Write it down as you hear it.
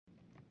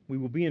We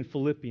will be in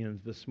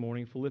Philippians this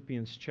morning,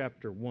 Philippians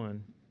chapter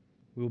 1.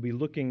 We will be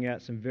looking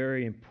at some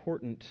very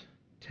important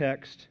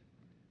texts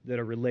that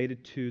are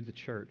related to the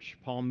church.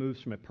 Paul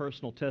moves from a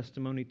personal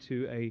testimony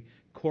to a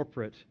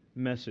corporate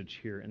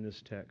message here in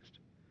this text.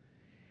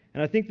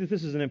 And I think that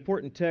this is an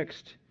important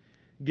text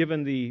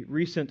given the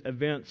recent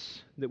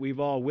events that we've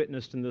all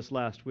witnessed in this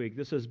last week.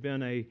 This has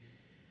been a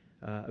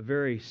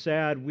very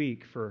sad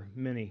week for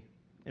many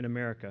in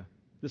America.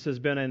 This has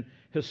been an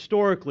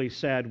historically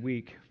sad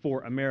week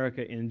for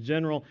America in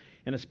general,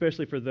 and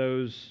especially for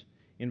those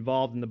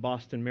involved in the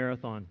Boston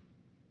Marathon.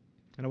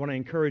 And I want to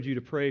encourage you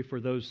to pray for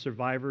those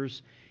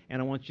survivors,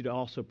 and I want you to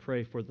also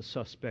pray for the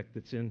suspect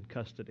that's in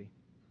custody.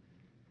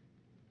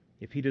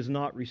 If he does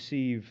not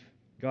receive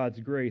God's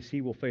grace,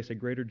 he will face a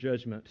greater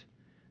judgment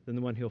than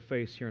the one he'll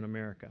face here in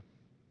America.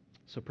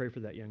 So pray for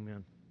that young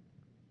man.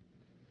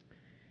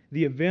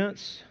 The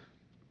events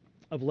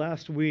of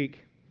last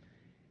week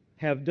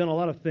have done a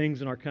lot of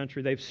things in our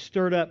country. They've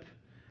stirred up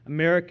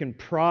American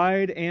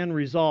pride and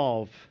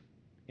resolve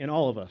in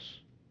all of us.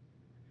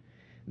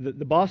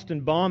 The Boston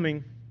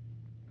bombing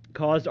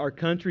caused our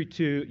country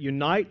to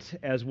unite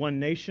as one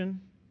nation.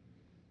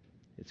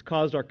 It's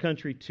caused our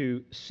country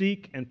to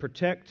seek and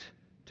protect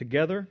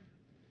together.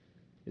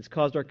 It's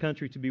caused our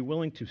country to be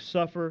willing to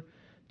suffer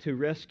to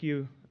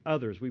rescue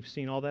others. We've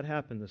seen all that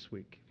happen this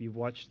week. If you've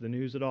watched the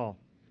news at all,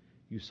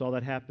 you saw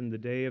that happen the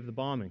day of the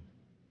bombing.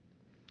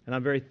 And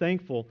I'm very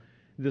thankful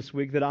this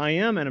week that I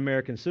am an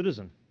American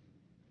citizen.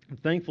 I'm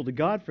thankful to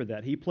God for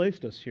that. He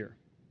placed us here.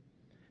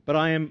 But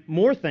I am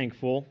more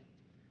thankful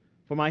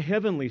for my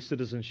heavenly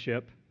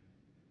citizenship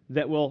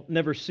that will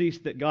never cease,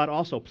 that God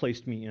also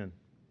placed me in.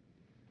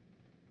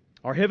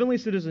 Our heavenly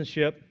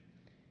citizenship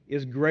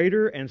is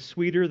greater and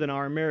sweeter than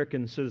our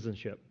American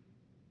citizenship.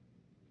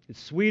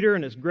 It's sweeter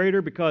and it's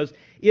greater because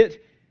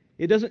it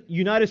doesn't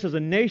unite us as a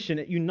nation,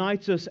 it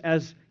unites us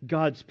as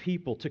God's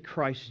people to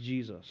Christ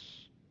Jesus.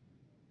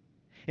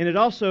 And it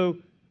also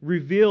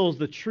reveals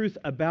the truth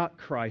about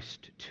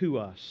Christ to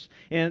us.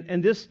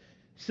 And this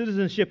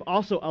citizenship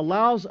also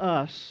allows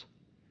us,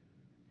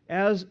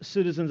 as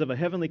citizens of a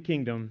heavenly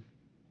kingdom,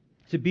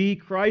 to be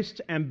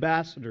Christ's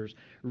ambassadors,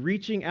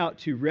 reaching out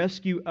to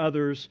rescue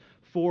others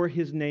for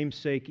His name's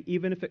sake,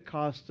 even if it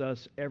costs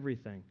us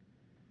everything.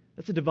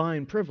 That's a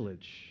divine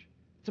privilege.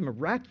 It's a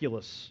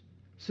miraculous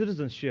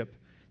citizenship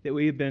that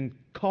we have been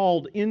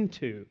called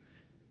into,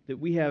 that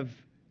we have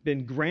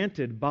been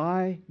granted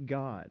by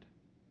God.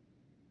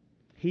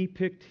 He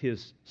picked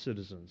His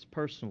citizens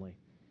personally.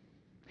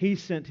 He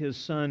sent His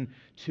Son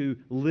to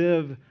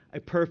live a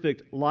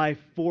perfect life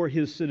for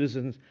His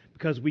citizens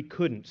because we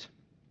couldn't.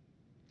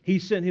 He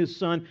sent His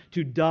Son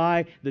to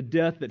die the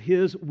death that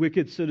His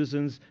wicked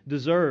citizens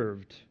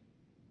deserved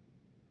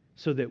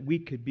so that we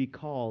could be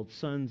called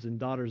sons and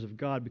daughters of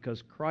God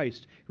because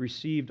Christ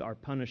received our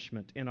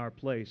punishment in our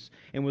place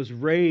and was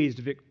raised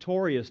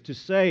victorious to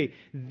say,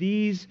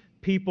 "These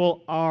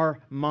people are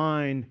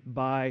mine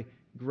by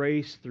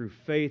grace through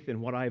faith in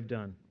what I've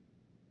done."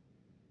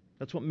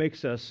 That's what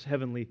makes us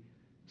heavenly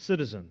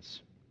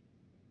citizens.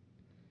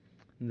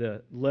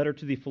 The letter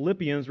to the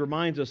Philippians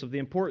reminds us of the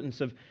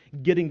importance of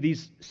getting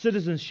these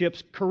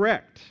citizenships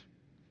correct.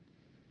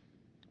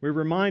 We're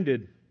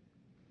reminded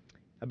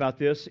about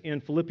this in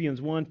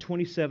Philippians 1,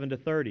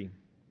 27-30.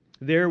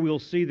 There we'll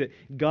see that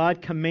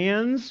God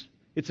commands.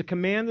 It's a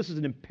command. This is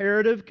an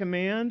imperative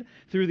command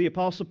through the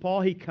Apostle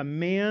Paul. He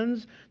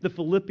commands the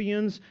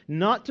Philippians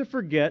not to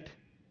forget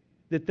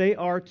that they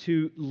are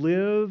to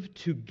live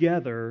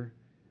together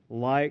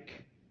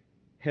like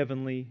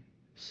heavenly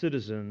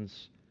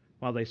citizens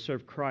while they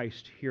serve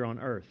Christ here on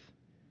earth.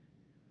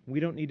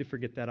 We don't need to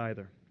forget that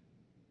either.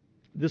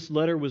 This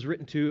letter was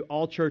written to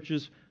all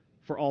churches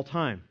for all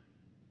time.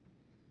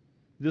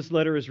 This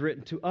letter is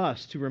written to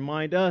us to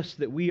remind us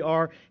that we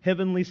are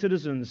heavenly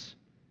citizens,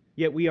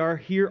 yet we are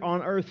here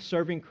on earth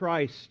serving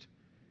Christ.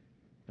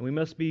 And we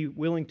must be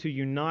willing to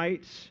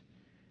unite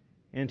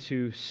and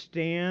to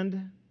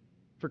stand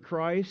for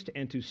Christ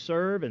and to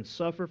serve and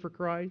suffer for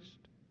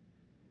Christ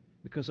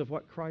because of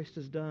what Christ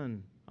has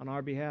done on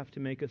our behalf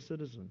to make us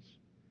citizens.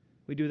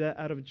 We do that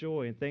out of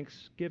joy and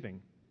thanksgiving.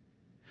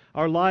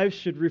 Our lives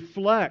should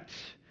reflect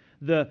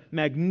the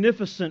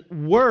magnificent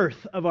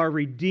worth of our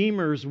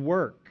Redeemer's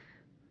work.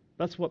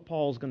 That's what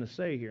Paul's going to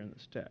say here in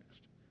this text.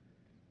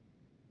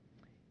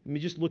 Let me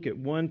just look at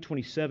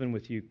 1:27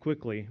 with you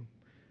quickly.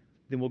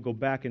 Then we'll go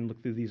back and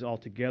look through these all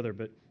together.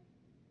 But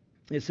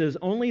it says,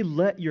 "Only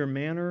let your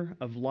manner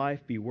of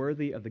life be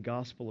worthy of the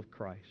gospel of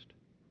Christ."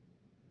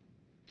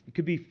 It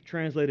could be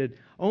translated,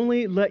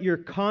 "Only let your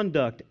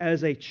conduct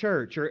as a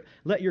church," or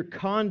 "let your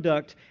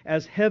conduct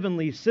as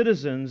heavenly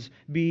citizens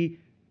be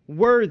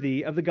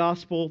worthy of the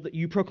gospel that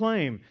you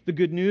proclaim, the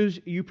good news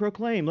you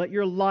proclaim. Let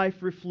your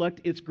life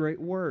reflect its great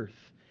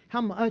worth."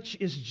 How much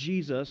is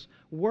Jesus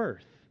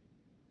worth?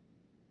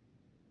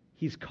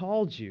 He's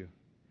called you.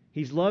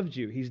 He's loved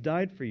you. He's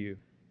died for you.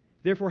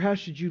 Therefore, how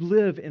should you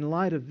live in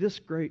light of this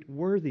great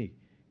worthy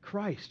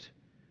Christ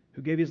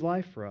who gave His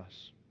life for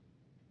us?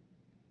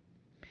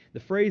 The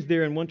phrase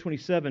there in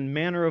 127,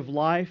 manner of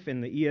life,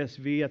 in the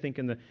ESV, I think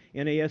in the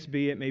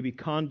NASB it may be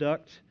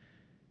conduct.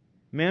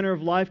 Manner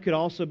of life could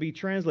also be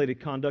translated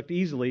conduct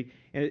easily,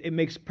 and it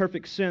makes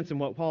perfect sense in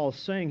what Paul is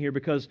saying here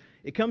because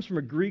it comes from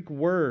a Greek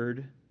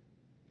word,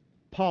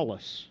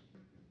 polis.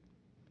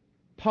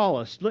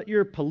 Polis, let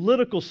your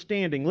political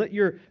standing, let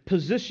your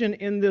position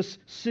in this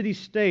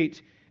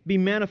city-state be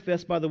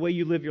manifest by the way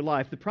you live your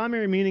life. The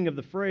primary meaning of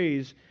the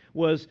phrase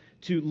was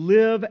to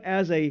live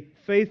as a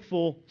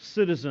faithful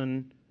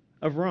citizen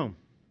of Rome.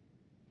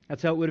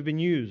 That's how it would have been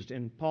used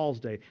in Paul's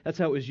day. That's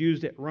how it was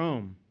used at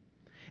Rome.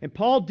 And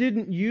Paul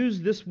didn't use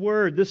this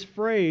word, this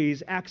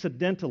phrase,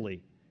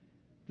 accidentally.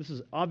 This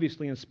is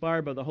obviously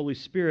inspired by the Holy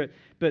Spirit,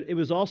 but it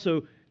was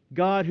also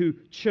God who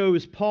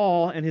chose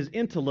Paul and his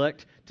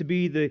intellect to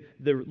be the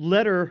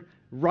letter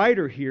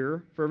writer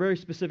here for a very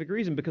specific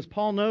reason, because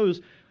Paul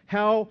knows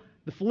how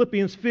the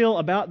Philippians feel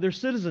about their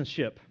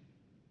citizenship.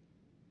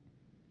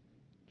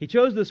 He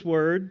chose this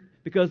word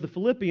because the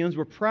Philippians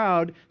were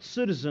proud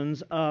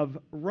citizens of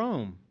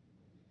Rome.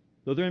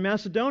 Though they're in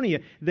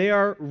Macedonia, they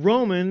are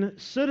Roman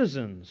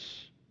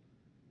citizens.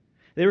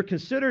 They were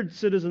considered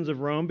citizens of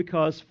Rome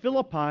because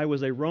Philippi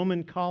was a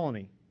Roman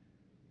colony.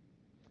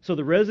 So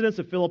the residents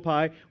of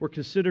Philippi were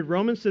considered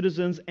Roman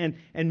citizens, and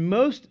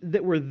most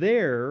that were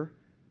there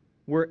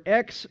were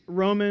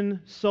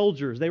ex-Roman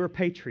soldiers. They were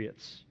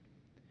patriots.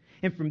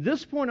 And from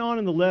this point on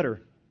in the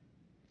letter,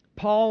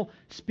 Paul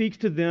speaks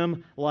to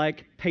them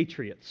like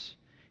patriots.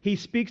 He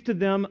speaks to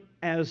them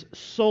as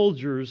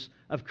soldiers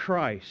of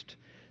Christ.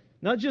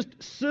 Not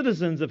just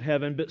citizens of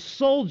heaven, but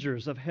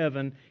soldiers of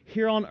heaven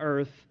here on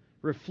earth,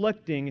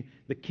 reflecting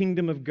the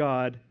kingdom of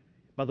God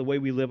by the way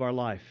we live our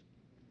life.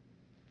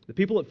 The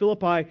people at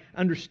Philippi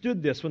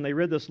understood this when they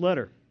read this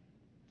letter.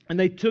 And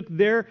they took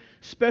their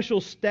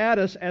special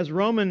status as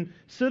Roman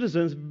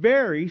citizens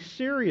very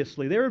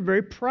seriously. They were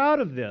very proud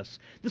of this.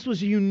 This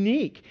was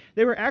unique.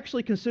 They were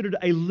actually considered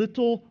a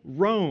little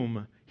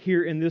Rome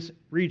here in this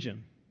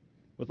region,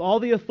 with all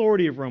the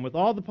authority of Rome, with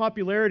all the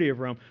popularity of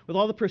Rome, with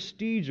all the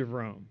prestige of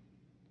Rome.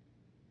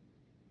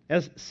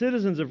 As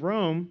citizens of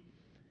Rome,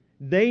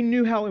 they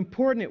knew how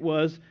important it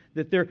was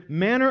that their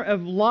manner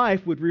of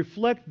life would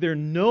reflect their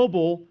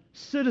noble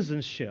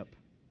citizenship,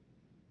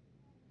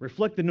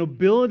 reflect the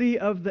nobility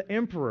of the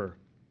emperor,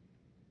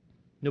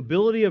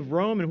 nobility of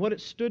Rome and what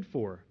it stood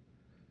for.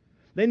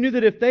 They knew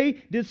that if they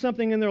did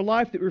something in their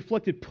life that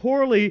reflected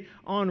poorly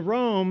on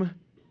Rome,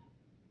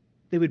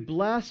 they would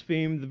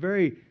blaspheme the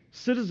very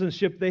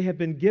citizenship they had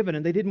been given,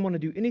 and they didn't want to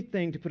do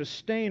anything to put a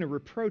stain or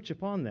reproach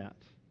upon that.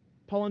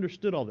 Paul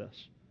understood all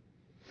this.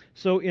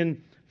 So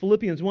in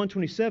Philippians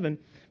 1:27,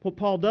 what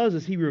Paul does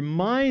is he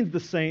reminds the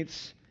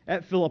saints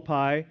at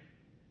Philippi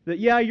that,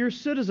 yeah, you're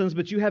citizens,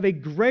 but you have a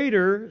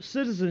greater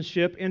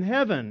citizenship in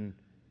heaven.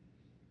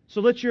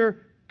 So let your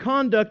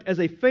conduct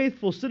as a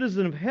faithful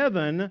citizen of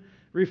heaven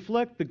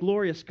reflect the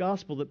glorious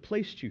gospel that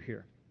placed you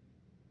here.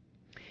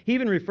 He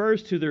even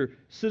refers to their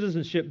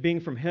citizenship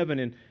being from heaven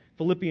in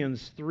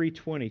Philippians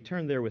 3:20.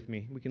 Turn there with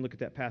me. We can look at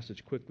that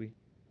passage quickly.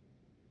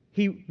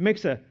 He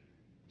makes a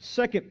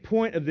second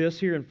point of this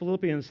here in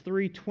Philippians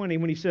 3:20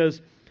 when he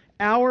says,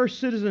 our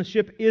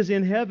citizenship is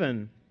in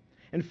heaven,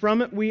 and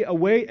from it we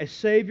await a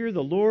Savior,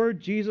 the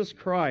Lord Jesus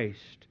Christ.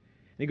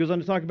 And he goes on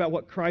to talk about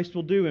what Christ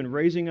will do in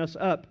raising us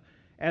up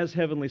as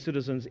heavenly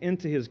citizens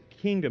into His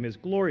kingdom, His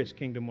glorious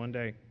kingdom one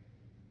day.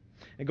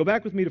 And go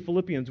back with me to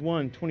Philippians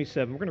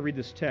 1:27. We're going to read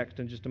this text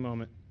in just a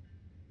moment.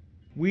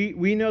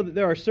 We know that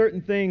there are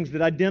certain things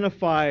that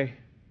identify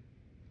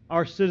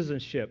our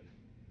citizenship.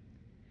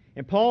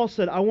 And Paul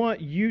said, I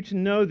want you to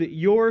know that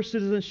your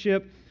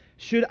citizenship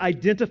should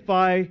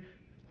identify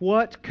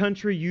what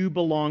country you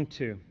belong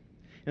to.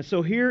 And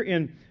so here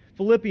in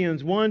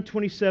Philippians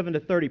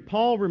 1:27-30,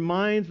 Paul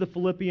reminds the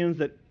Philippians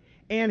that,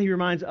 and he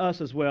reminds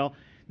us as well,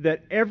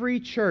 that every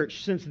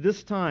church since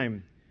this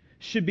time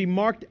should be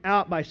marked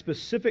out by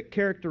specific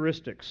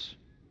characteristics.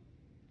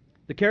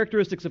 The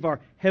characteristics of our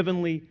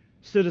heavenly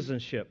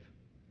citizenship.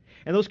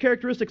 And those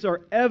characteristics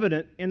are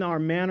evident in our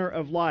manner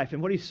of life.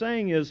 And what he's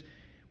saying is,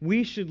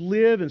 we should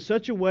live in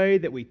such a way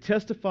that we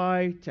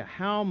testify to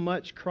how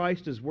much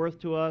Christ is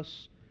worth to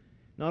us,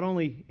 not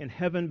only in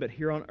heaven but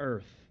here on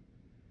earth,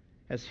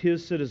 as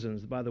His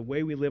citizens, by the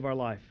way we live our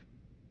life.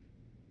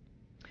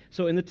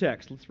 So in the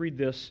text, let's read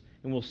this,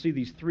 and we'll see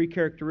these three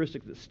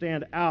characteristics that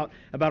stand out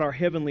about our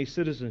heavenly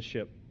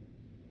citizenship.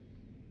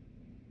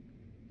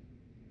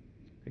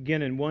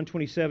 Again, in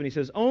 1:27, he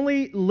says,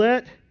 only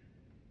let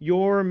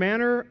your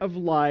manner of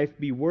life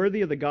be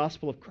worthy of the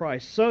gospel of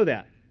Christ, so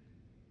that,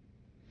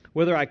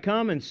 whether I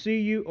come and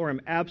see you or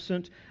am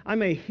absent, I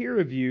may hear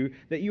of you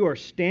that you are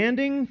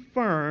standing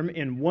firm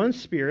in one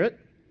spirit,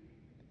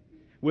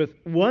 with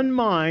one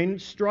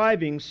mind,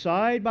 striving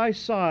side by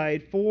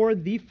side for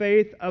the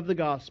faith of the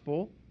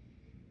gospel,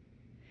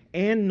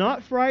 and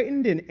not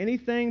frightened in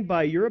anything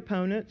by your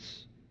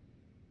opponents.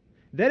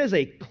 That is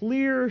a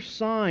clear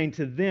sign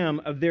to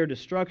them of their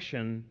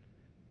destruction,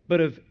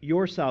 but of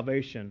your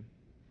salvation,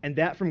 and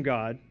that from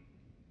God.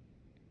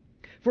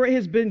 For it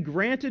has been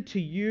granted to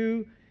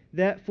you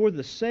that for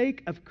the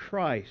sake of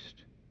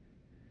Christ,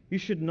 you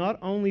should not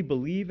only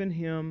believe in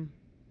Him,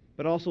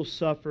 but also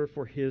suffer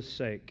for His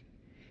sake,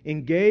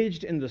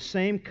 engaged in the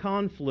same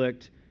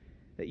conflict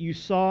that you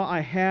saw I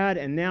had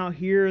and now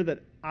hear that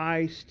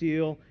I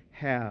still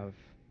have.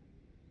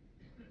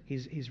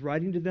 He's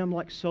writing to them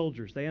like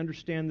soldiers. They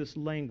understand this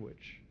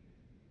language.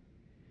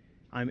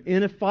 I'm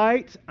in a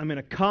fight, I'm in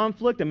a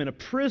conflict, I'm in a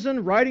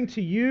prison, writing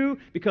to you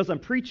because I'm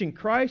preaching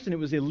Christ and it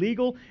was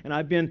illegal, and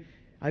I've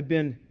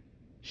been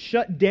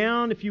shut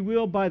down, if you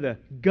will, by the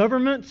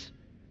government.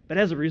 But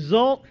as a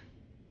result,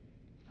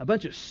 a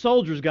bunch of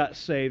soldiers got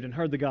saved and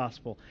heard the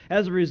gospel.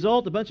 As a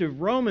result, a bunch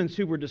of Romans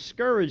who were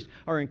discouraged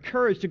are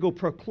encouraged to go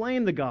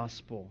proclaim the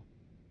gospel.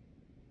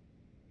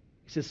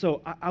 He says,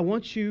 so I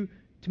want you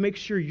to make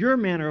sure your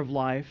manner of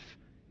life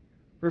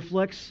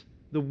reflects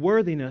the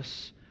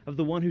worthiness of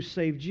the one who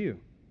saved you.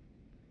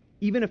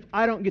 Even if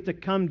I don't get to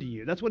come to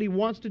you. That's what he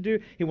wants to do.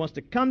 He wants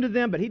to come to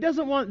them, but he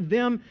doesn't want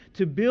them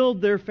to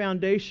build their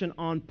foundation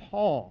on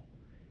Paul.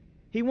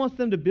 He wants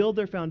them to build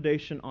their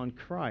foundation on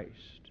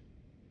Christ.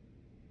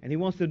 And he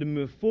wants them to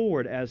move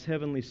forward as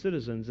heavenly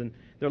citizens. And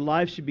their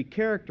lives should be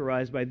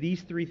characterized by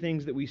these three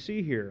things that we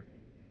see here.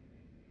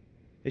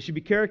 They should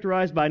be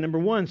characterized by, number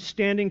one,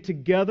 standing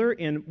together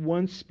in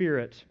one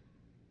spirit.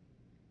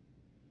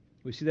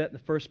 We see that in the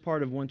first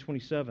part of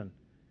 127.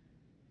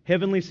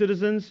 Heavenly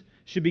citizens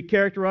should be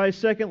characterized,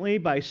 secondly,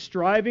 by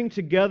striving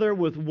together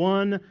with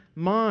one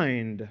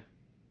mind.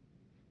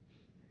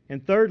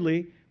 And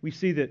thirdly, we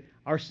see that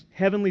our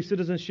heavenly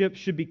citizenship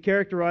should be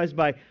characterized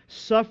by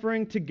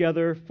suffering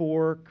together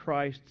for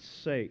Christ's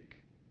sake.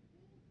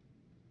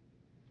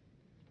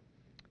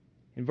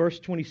 In verse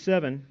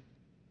 27,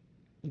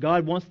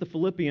 God wants the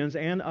Philippians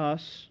and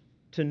us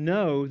to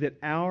know that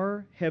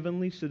our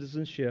heavenly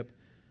citizenship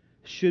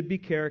should be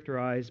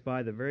characterized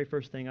by the very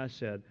first thing I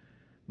said,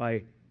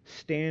 by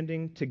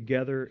standing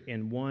together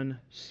in one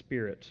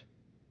spirit.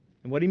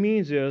 And what he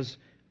means is,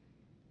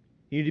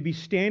 you need to be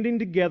standing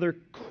together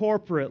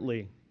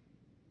corporately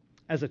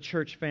as a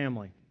church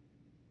family.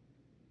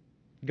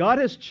 God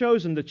has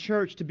chosen the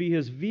church to be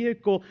His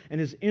vehicle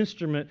and His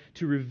instrument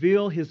to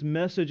reveal His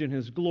message and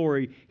His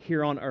glory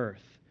here on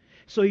earth.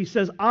 So He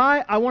says,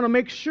 I want to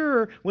make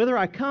sure, whether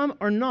I come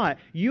or not,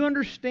 you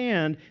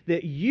understand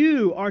that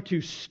you are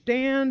to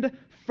stand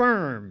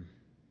firm,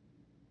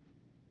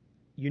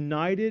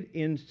 united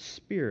in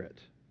spirit,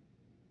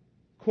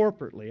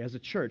 corporately as a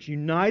church,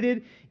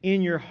 united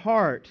in your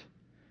heart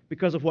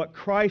because of what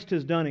Christ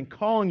has done in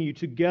calling you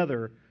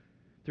together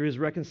through His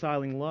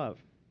reconciling love.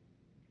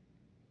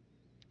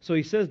 So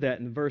he says that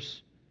in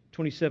verse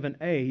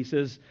 27a. He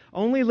says,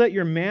 only let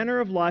your manner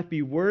of life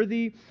be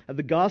worthy of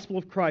the gospel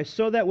of Christ,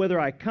 so that whether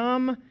I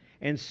come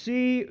and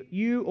see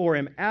you or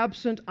am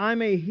absent, I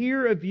may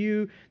hear of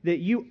you that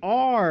you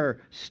are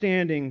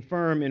standing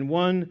firm in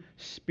one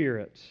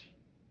spirit.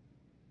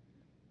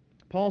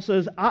 Paul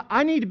says,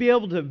 I need to be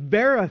able to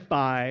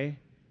verify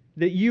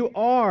that you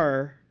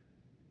are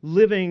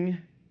living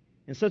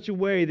in such a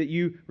way that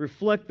you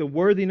reflect the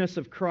worthiness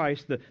of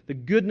Christ, the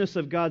goodness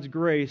of God's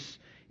grace,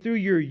 through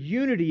your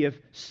unity of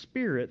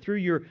spirit, through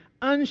your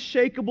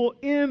unshakable,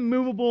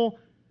 immovable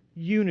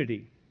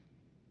unity.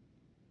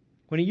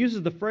 When he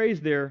uses the phrase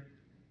there,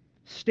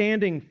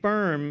 standing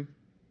firm,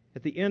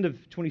 at the end of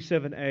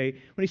 27a,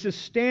 when he says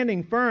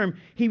standing firm,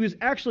 he was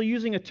actually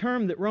using a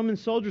term that Roman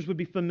soldiers would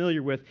be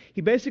familiar with. He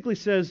basically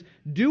says,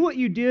 do what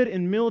you did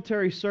in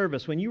military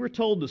service. When you were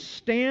told to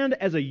stand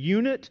as a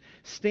unit,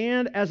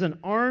 stand as an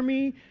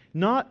army,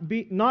 not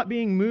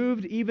being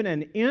moved even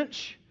an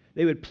inch,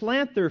 they would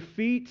plant their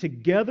feet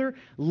together,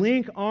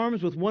 link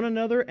arms with one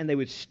another, and they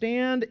would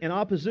stand in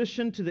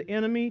opposition to the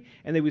enemy,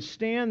 and they would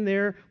stand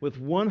there with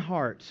one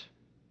heart,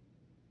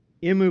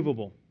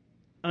 immovable,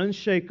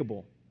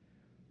 unshakable,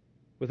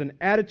 with an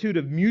attitude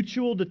of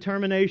mutual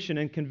determination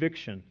and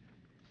conviction.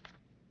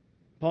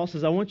 Paul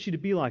says, I want you to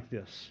be like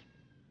this.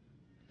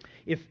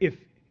 If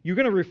you're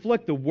going to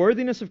reflect the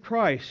worthiness of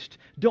Christ,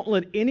 don't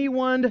let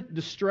anyone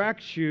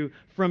distract you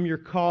from your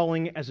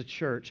calling as a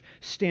church.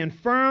 Stand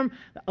firm,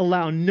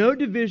 allow no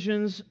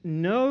divisions,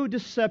 no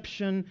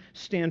deception,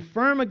 stand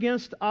firm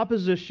against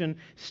opposition,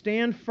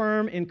 stand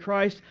firm in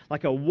Christ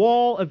like a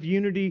wall of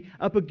unity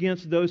up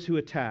against those who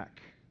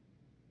attack.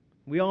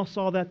 We all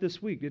saw that this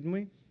week, didn't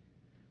we?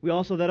 We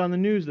all saw that on the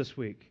news this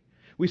week.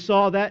 We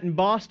saw that in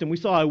Boston. We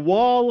saw a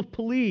wall of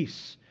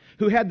police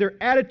who had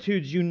their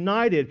attitudes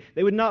united.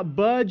 They would not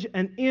budge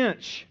an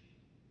inch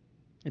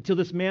until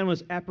this man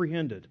was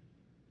apprehended.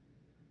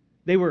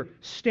 They were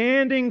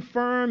standing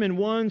firm in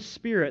one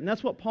spirit. And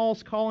that's what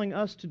Paul's calling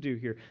us to do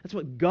here. That's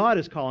what God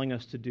is calling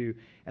us to do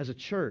as a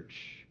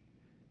church.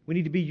 We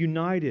need to be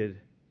united.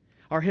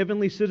 Our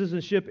heavenly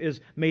citizenship is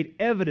made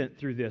evident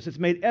through this. It's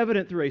made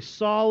evident through a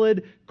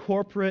solid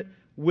corporate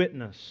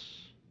witness.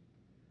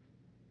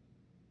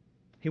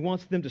 He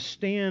wants them to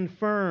stand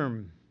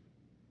firm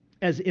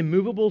as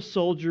immovable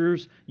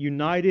soldiers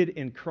united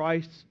in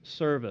Christ's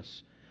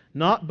service,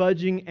 not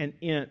budging an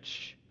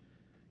inch,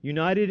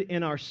 united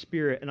in our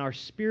spirit. And our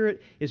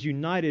spirit is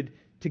united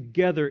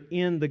together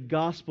in the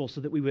gospel so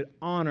that we would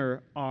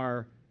honor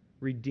our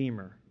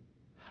Redeemer,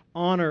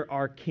 honor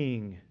our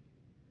King.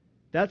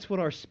 That's what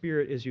our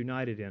spirit is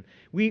united in.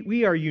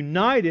 We are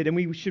united, and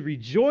we should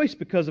rejoice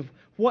because of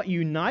what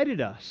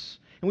united us.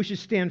 And we should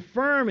stand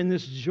firm in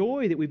this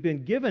joy that we've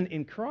been given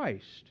in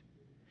Christ.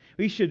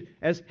 We should,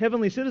 as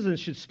heavenly citizens,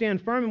 should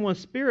stand firm in one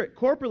spirit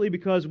corporately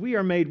because we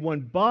are made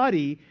one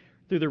body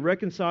through the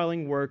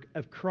reconciling work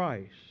of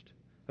Christ,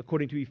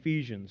 according to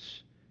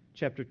Ephesians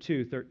chapter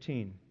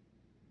 2:13.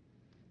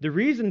 The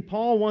reason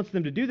Paul wants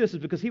them to do this is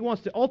because he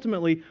wants to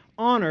ultimately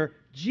honor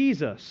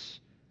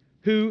Jesus,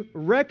 who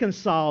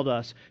reconciled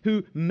us,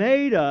 who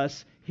made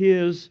us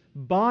His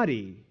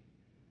body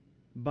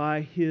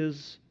by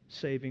His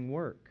saving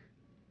work.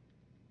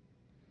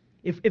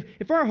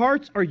 If our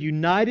hearts are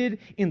united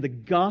in the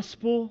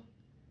gospel,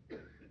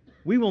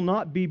 we will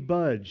not be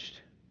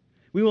budged.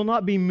 We will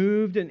not be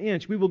moved an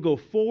inch. We will go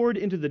forward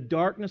into the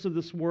darkness of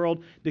this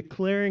world,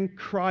 declaring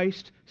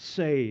Christ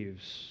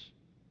saves,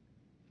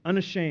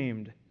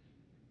 unashamed,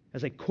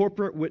 as a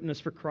corporate witness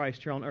for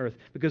Christ here on earth,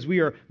 because we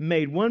are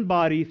made one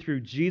body through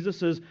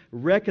Jesus'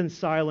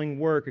 reconciling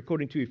work,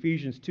 according to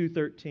Ephesians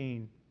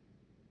 2:13.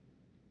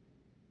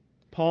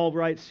 Paul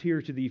writes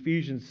here to the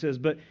Ephesians, says,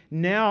 "But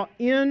now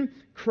in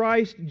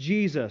Christ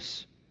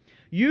Jesus,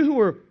 you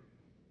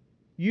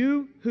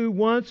who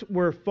once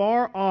were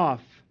far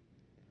off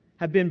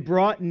have been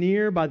brought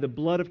near by the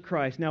blood of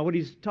Christ." Now what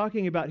he's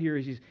talking about here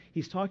is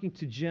he's talking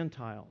to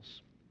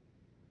Gentiles.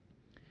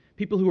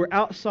 People who were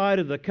outside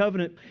of the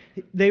covenant.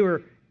 They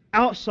were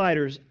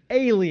outsiders,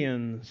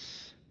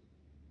 aliens.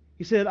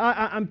 He said,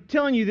 I'm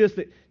telling you this,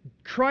 that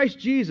Christ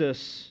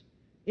Jesus,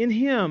 in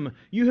Him,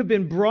 you have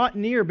been brought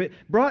near, but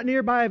brought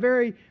near by a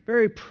very,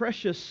 very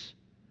precious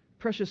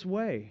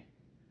way,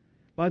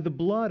 by the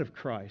blood of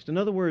Christ. In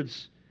other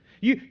words,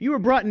 you were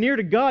brought near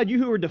to God, you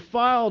who were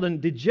defiled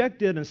and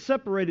dejected and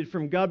separated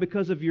from God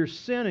because of your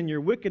sin and your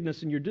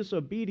wickedness and your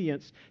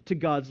disobedience to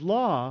God's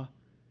law.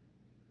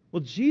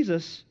 Well,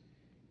 Jesus,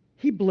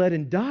 He bled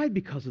and died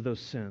because of those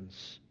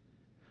sins,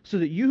 so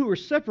that you who were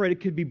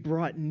separated could be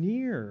brought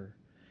near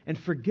and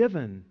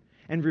forgiven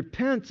and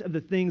repent of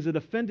the things that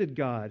offended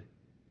God,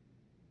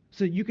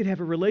 so that you could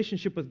have a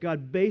relationship with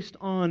God based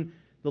on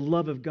the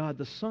love of God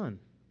the Son.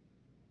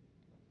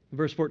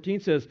 Verse 14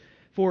 says,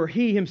 "For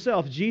He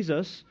Himself,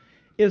 Jesus,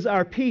 is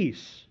our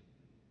peace,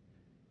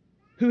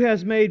 who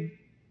has made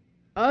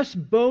us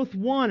both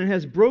one and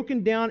has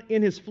broken down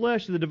in His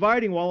flesh the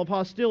dividing wall of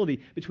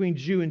hostility between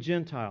Jew and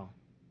Gentile."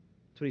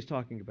 That's what he's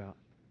talking about.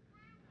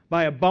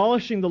 "By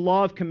abolishing the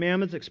law of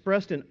commandments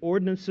expressed in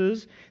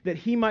ordinances, that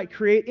He might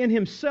create in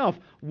Himself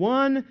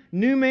one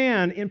new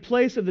man in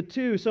place of the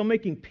two, so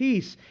making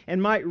peace,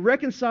 and might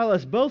reconcile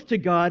us both to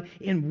God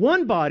in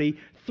one body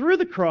through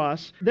the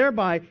cross,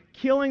 thereby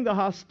killing the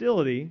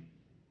hostility.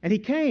 And He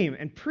came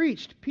and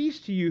preached peace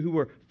to you who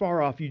were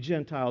far off, you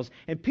Gentiles,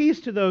 and peace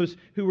to those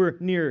who were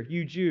near,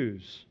 you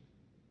Jews.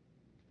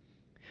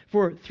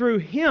 For through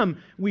Him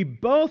we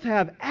both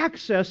have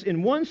access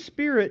in one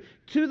Spirit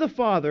to the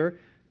Father.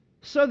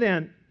 So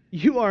then,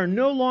 you are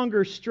no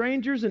longer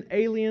strangers and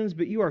aliens,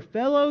 but you are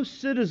fellow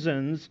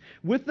citizens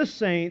with the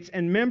saints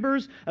and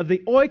members of the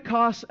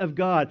oikos of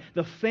God,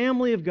 the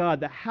family of God,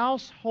 the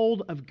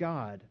household of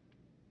God,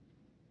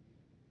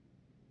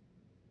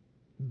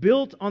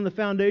 built on the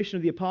foundation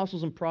of the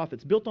apostles and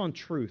prophets, built on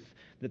truth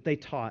that they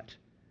taught,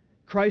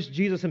 Christ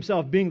Jesus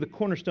Himself being the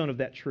cornerstone of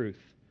that truth,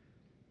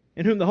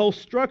 in whom the whole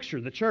structure,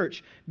 the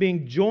church,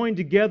 being joined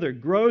together,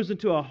 grows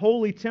into a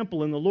holy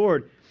temple in the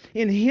Lord.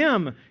 In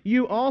Him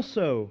you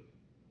also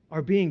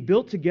are being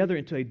built together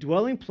into a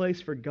dwelling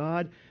place for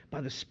God by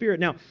the Spirit."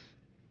 Now,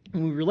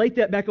 when we relate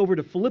that back over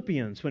to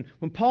Philippians,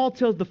 when Paul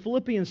tells the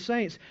Philippian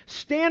saints,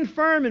 stand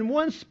firm in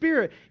one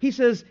spirit, he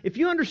says, if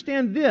you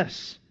understand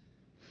this,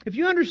 if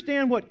you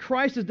understand what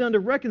Christ has done to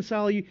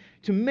reconcile you,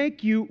 to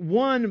make you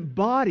one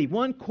body,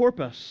 one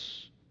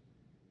corpus,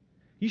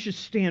 you should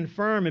stand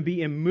firm and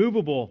be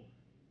immovable,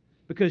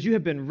 because you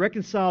have been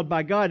reconciled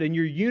by God, and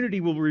your unity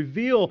will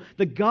reveal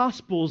the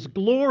gospel's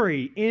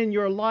glory in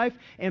your life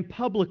and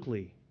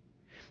publicly.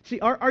 See,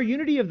 our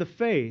unity of the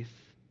faith,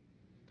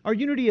 our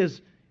unity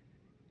is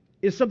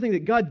something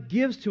that God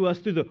gives to us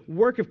through the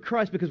work of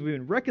Christ because we've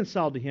been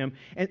reconciled to Him,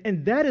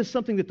 and that is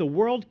something that the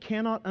world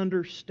cannot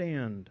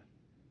understand.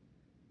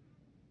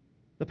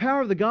 The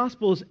power of the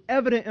gospel is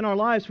evident in our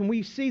lives when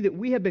we see that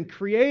we have been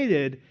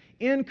created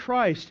in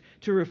Christ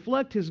to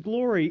reflect His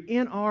glory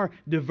in our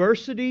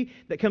diversity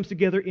that comes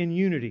together in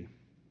unity.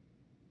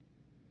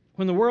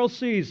 When the world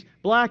sees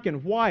black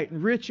and white,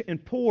 rich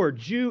and poor,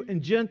 Jew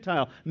and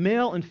Gentile,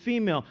 male and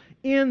female,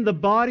 in the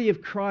body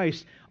of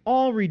Christ,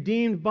 all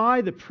redeemed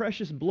by the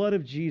precious blood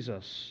of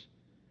Jesus,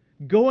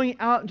 going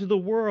out into the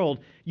world,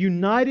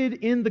 united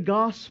in the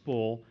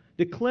gospel,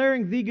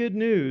 declaring the good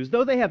news,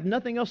 though they have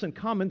nothing else in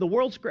common, the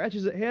world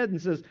scratches its head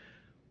and says,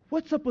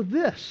 what's up with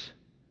this?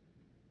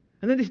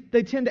 And then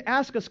they tend to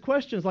ask us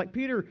questions like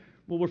Peter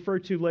will refer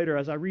to later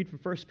as I read from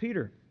 1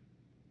 Peter.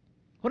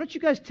 Why don't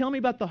you guys tell me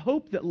about the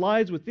hope that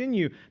lies within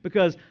you?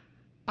 Because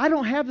I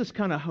don't have this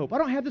kind of hope. I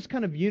don't have this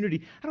kind of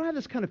unity. I don't have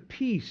this kind of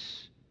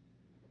peace.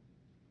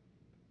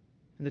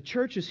 And the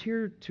church is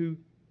here to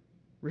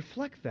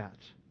reflect that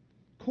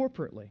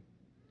corporately.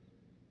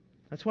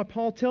 That's why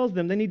Paul tells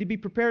them they need to be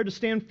prepared to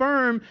stand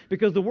firm,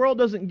 because the world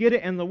doesn't get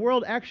it and the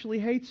world actually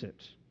hates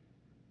it.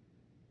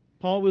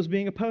 Paul was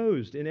being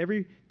opposed in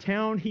every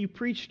town he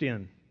preached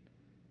in,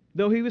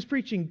 though he was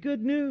preaching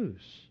good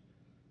news.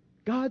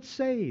 God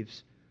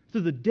saves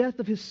through the death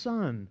of His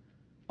Son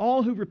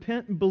all who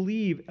repent and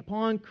believe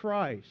upon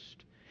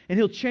Christ. And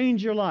He'll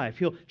change your life.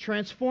 He'll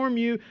transform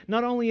you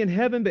not only in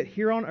heaven but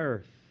here on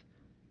earth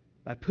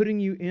by putting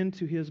you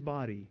into His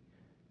body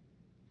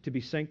to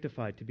be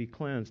sanctified, to be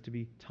cleansed, to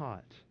be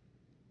taught.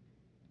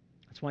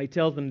 That's why he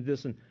tells them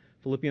this in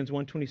Philippians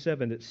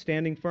 1:27, that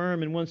standing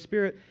firm in one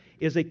spirit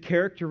is a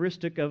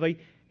characteristic of a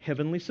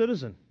heavenly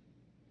citizen.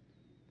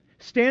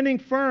 Standing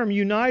firm,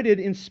 united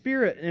in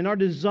spirit, and our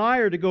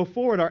desire to go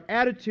forward, our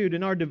attitude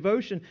and our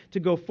devotion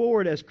to go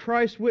forward as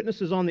Christ's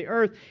witnesses on the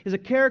earth is a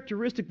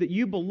characteristic that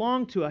you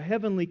belong to a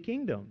heavenly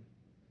kingdom.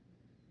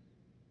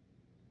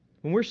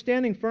 When we're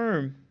standing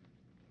firm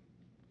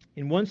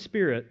in one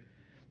spirit,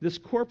 this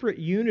corporate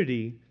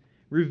unity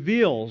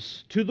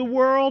reveals to the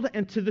world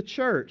and to the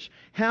church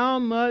how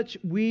much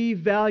we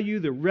value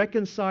the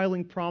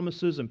reconciling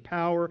promises and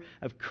power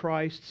of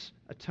Christ's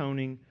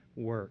atoning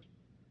work.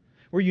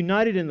 We're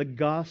united in the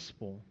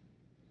gospel.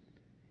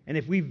 And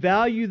if we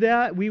value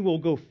that, we will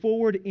go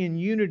forward in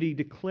unity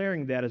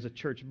declaring that as a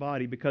church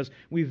body, because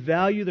we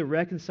value the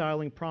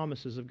reconciling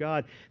promises of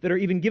God that are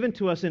even given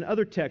to us in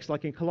other texts,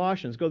 like in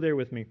Colossians. Go there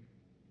with me.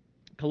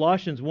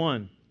 Colossians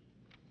 1.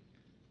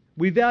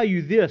 We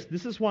value this.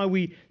 This is why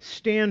we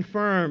stand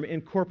firm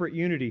in corporate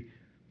unity.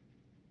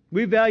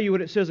 We value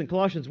what it says in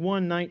Colossians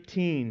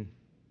 1:19.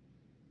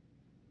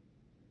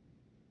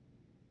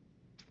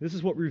 This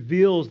is what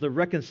reveals the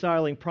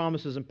reconciling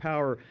promises and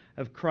power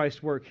of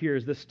Christ's work here,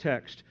 is this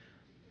text.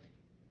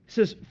 It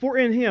says, for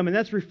in Him, and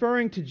that's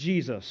referring to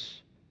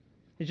Jesus.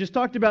 It just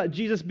talked about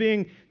Jesus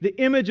being the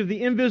image of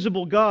the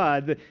invisible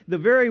God, the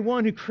very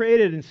one who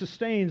created and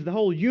sustains the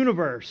whole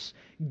universe.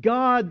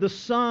 God the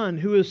Son,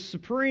 who is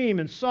supreme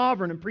and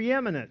sovereign and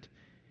preeminent.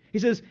 He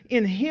says,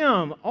 in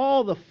Him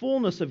all the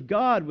fullness of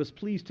God was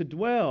pleased to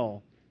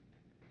dwell.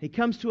 He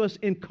comes to us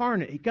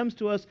incarnate. He comes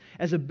to us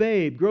as a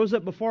babe, grows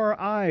up before our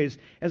eyes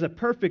as a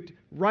perfect,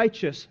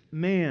 righteous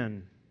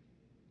man.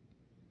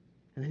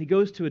 And then He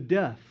goes to a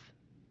death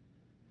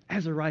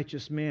as a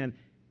righteous man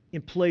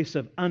in place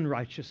of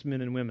unrighteous men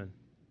and women.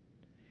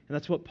 And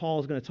that's what Paul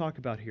is going to talk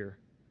about here.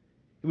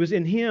 It was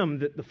in Him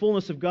that the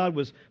fullness of God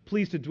was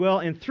pleased to dwell,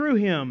 and through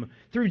Him,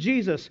 through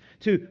Jesus,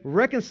 to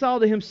reconcile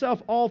to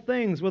Himself all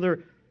things,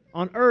 whether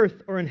on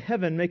earth or in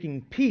heaven,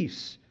 making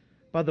peace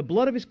by the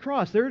blood of His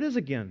cross. There it is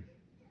again.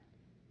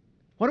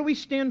 Why do we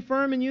stand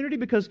firm in unity?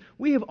 Because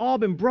we have all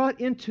been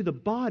brought into the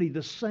body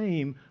the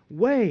same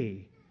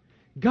way.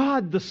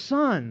 God the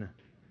Son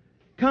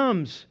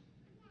comes,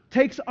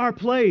 takes our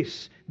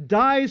place,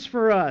 dies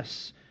for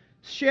us,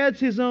 sheds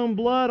His own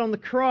blood on the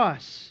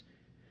cross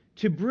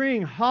to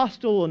bring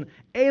hostile and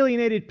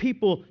alienated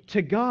people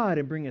to God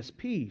and bring us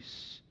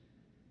peace.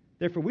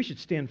 Therefore, we should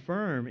stand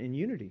firm in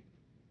unity,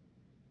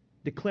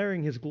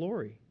 declaring His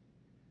glory,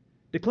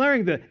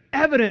 declaring the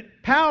evident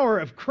power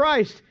of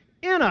Christ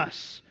in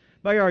us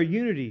by our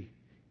unity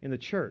in the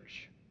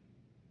church.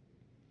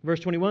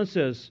 Verse 21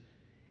 says,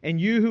 and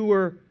you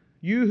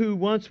who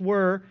once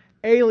were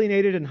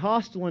alienated and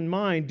hostile in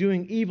mind,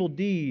 doing evil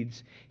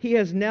deeds, He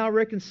has now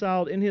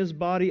reconciled in His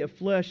body of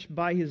flesh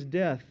by His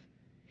death,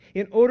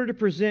 in order to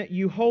present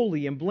you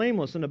holy and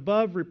blameless and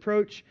above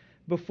reproach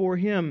before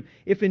Him,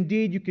 if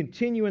indeed you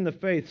continue in the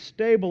faith,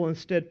 stable and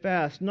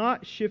steadfast,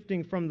 not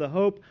shifting from the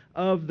hope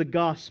of the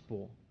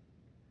gospel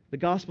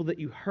that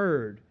you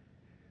heard,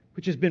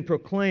 which has been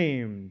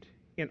proclaimed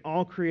in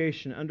all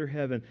creation under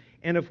heaven,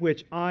 and of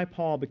which I,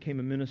 Paul, became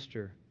a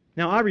minister.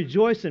 Now I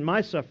rejoice in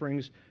my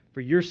sufferings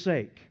for your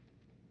sake.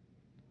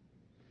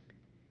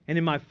 And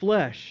in my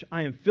flesh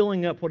I am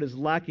filling up what is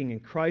lacking in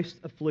Christ's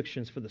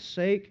afflictions for the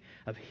sake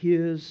of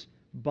His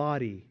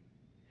body,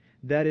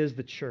 that is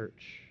the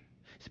church.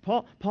 See,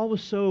 Paul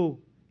was so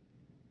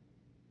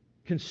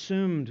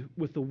consumed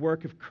with the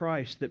work of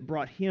Christ that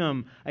brought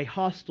him, a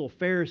hostile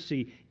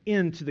Pharisee,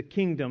 into the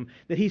kingdom,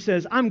 that he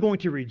says, I'm going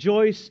to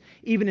rejoice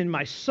even in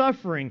my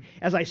suffering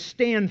as I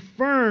stand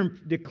firm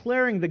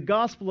declaring the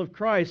gospel of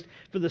Christ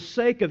for the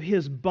sake of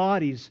His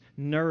body's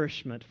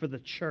nourishment, for the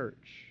church.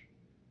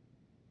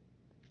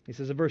 He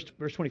says in verse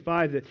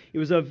 25 that it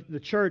was of the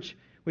church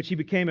which he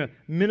became a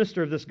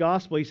minister of this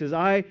gospel. He says,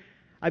 I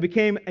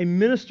became a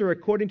minister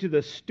according to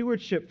the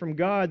stewardship from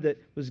God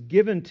that was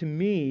given to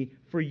me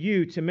for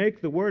you to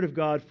make the word of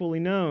God fully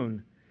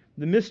known,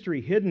 the mystery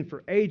hidden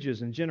for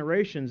ages and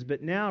generations,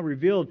 but now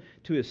revealed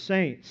to His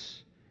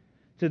saints.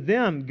 To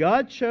them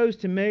God chose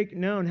to make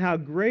known how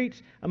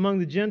great among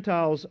the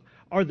Gentiles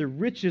are the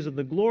riches of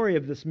the glory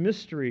of this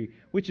mystery,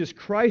 which is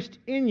Christ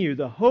in you,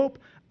 the hope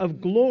of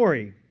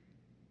glory.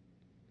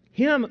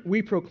 Him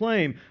we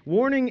proclaim,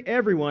 warning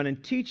everyone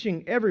and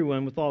teaching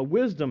everyone with all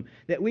wisdom,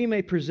 that we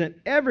may present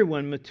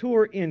everyone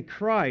mature in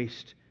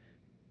Christ.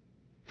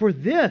 For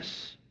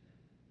this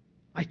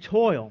I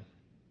toil,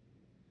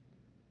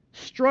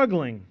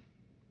 struggling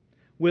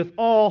with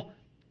all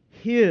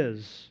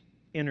His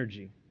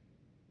energy,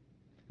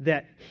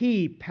 that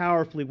He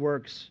powerfully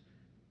works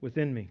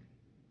within me.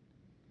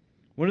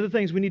 One of the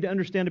things we need to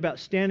understand about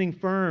standing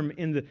firm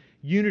in the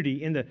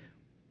unity, in the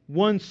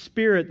one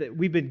Spirit that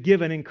we've been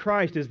given in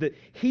Christ, is that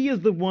He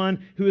is the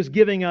one who is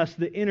giving us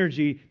the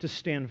energy to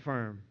stand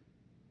firm.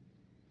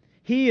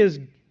 He is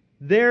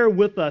there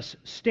with us,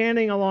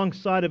 standing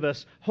alongside of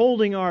us,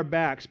 holding our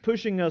backs,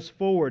 pushing us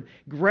forward,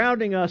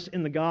 grounding us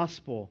in the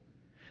gospel,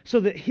 so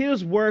that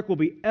His work will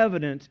be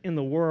evident in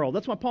the world.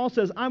 That's why Paul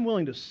says, I'm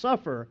willing to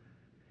suffer,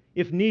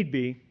 if need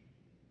be,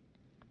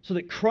 so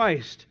that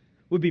Christ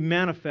would be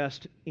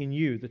manifest in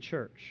you, the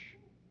church.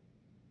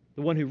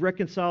 The one who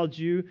reconciled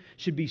you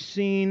should be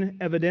seen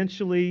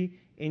evidentially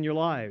in your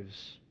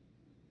lives.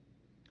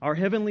 Our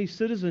heavenly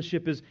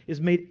citizenship is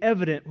made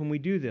evident when we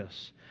do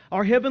this.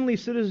 Our heavenly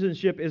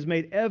citizenship is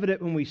made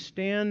evident when we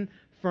stand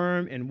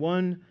firm in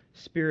one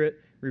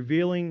Spirit,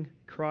 revealing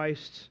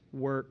Christ's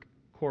work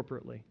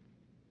corporately,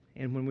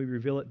 and when we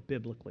reveal it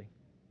biblically.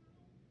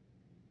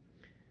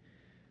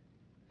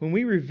 When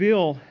we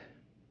reveal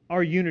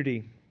our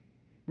unity,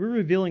 we're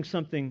revealing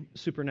something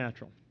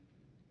supernatural.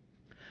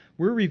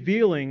 We're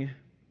revealing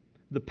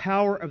the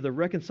power of the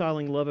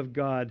reconciling love of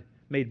God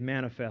made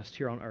manifest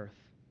here on earth.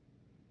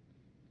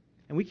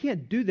 And we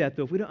can't do that,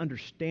 though, if we don't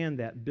understand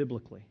that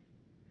biblically.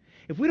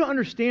 If we don't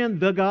understand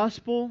the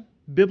gospel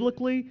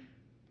biblically,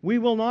 we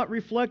will not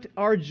reflect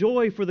our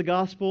joy for the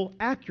gospel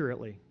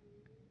accurately.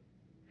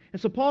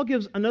 And so Paul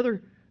gives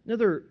another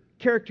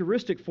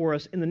characteristic for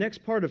us in the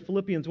next part of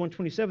Philippians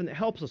 1:27 that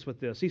helps us with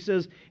this. He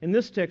says in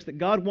this text that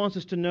God wants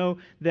us to know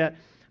that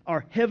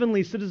our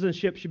heavenly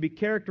citizenship should be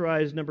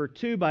characterized, number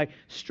 2, by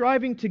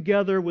striving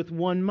together with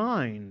one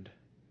mind.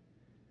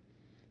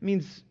 It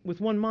means with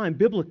one mind,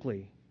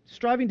 biblically.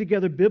 Striving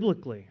together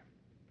biblically.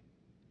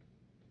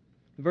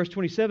 In verse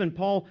 27,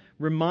 Paul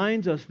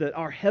reminds us that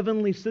our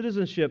heavenly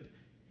citizenship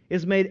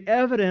is made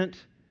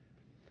evident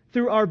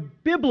through our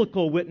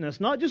biblical witness,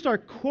 not just our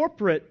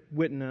corporate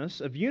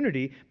witness of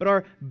unity, but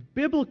our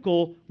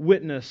biblical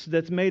witness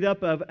that's made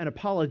up of an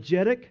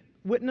apologetic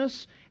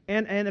witness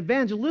and an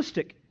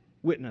evangelistic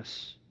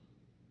witness.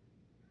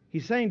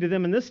 He's saying to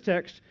them in this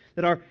text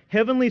that our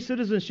heavenly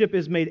citizenship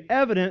is made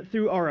evident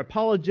through our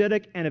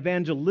apologetic and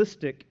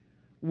evangelistic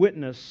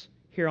witness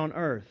here on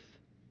earth.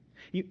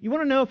 You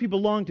want to know if you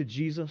belong to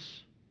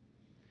Jesus?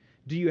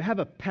 Do you have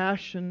a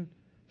passion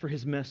for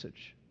His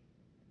message?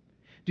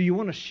 Do you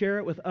want to share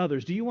it with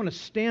others? Do you want to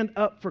stand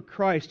up for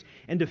Christ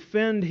and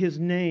defend His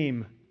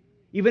name,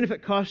 even if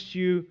it costs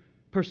you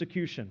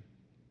persecution?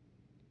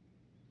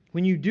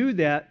 When you do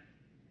that,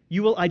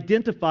 you will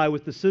identify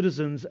with the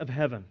citizens of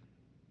heaven.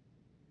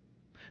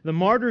 The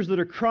martyrs that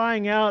are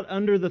crying out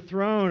under the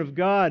throne of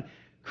God,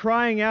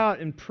 crying out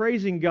and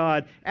praising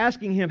God,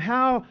 asking Him,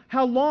 How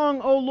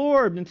long, O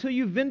Lord, until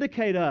you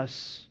vindicate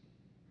us?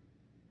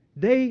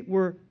 They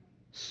were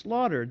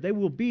slaughtered. They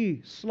will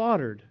be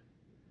slaughtered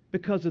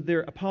because of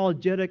their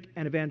apologetic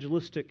and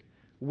evangelistic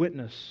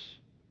witness.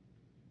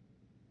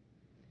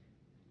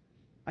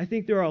 I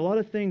think there are a lot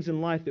of things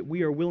in life that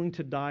we are willing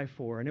to die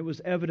for, and it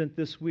was evident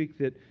this week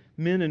that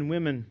men and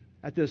women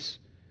at this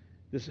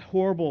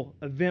horrible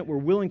event were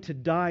willing to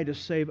die to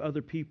save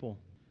other people.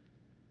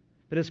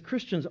 But as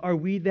Christians, are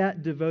we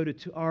that devoted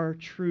to our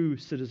true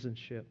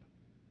citizenship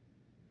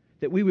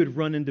that we would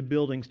run into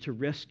buildings to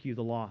rescue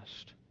the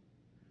lost?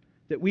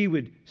 That we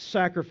would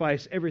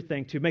sacrifice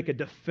everything to make a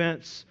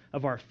defense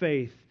of our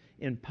faith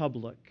in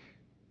public?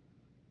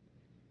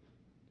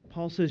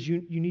 Paul says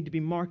you need to be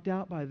marked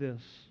out by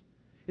this.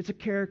 It's a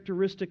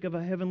characteristic of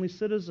a heavenly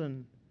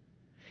citizen.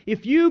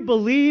 If you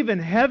believe in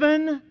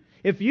heaven,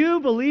 if you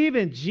believe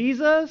in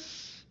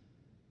Jesus,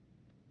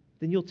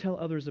 then you'll tell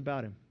others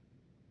about Him.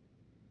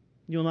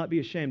 You'll not be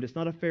ashamed. It's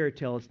not a fairy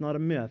tale. It's not a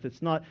myth.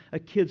 It's not a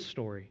kid's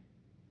story.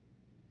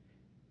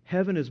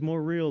 Heaven is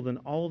more real than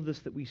all of this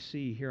that we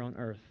see here on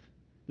earth.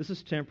 This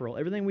is temporal.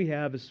 Everything we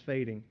have is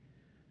fading.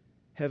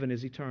 Heaven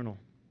is eternal.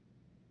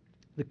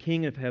 The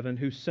King of heaven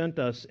who sent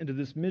us into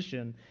this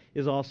mission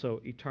is also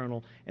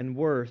eternal and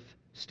worth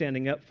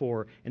standing up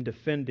for and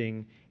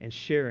defending and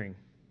sharing.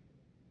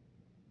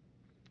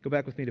 Go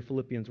back with me to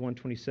Philippians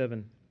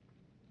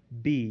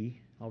 1:27b.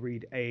 I'll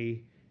read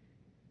A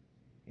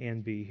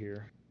and B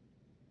here.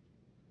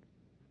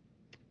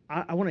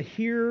 I want to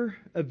hear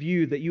of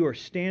you that you are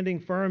standing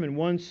firm in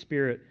one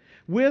spirit,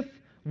 with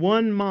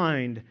one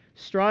mind,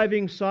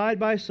 striving side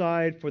by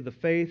side for the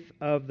faith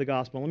of the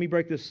gospel. Let me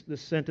break this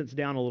sentence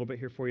down a little bit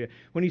here for you.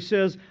 When he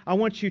says, I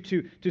want you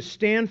to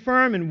stand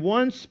firm in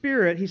one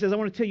spirit, he says, I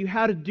want to tell you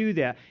how to do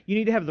that. You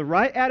need to have the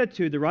right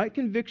attitude, the right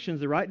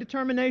convictions, the right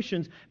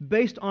determinations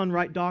based on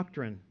right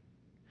doctrine.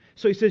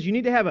 So he says you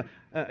need to have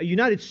a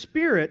united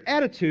spirit,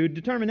 attitude,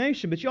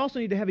 determination, but you also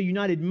need to have a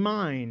united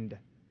mind.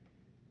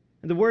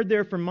 And the word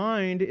there for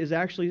mind is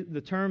actually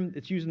the term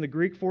that's used in the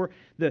Greek for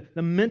the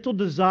mental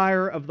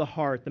desire of the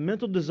heart, the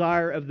mental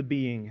desire of the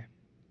being.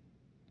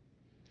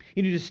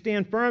 You need to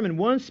stand firm in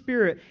one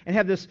spirit and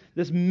have this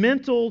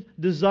mental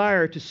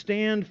desire to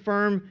stand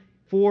firm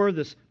for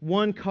this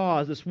one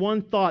cause, this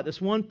one thought, this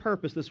one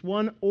purpose, this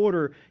one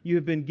order you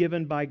have been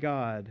given by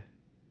God.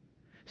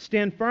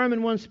 Stand firm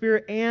in one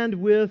spirit and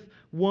with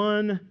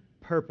one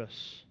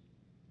purpose,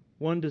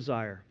 one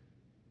desire.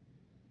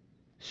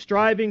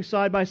 Striving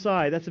side by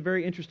side. That's a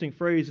very interesting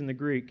phrase in the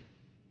Greek.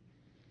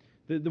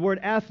 The word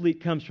athlete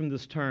comes from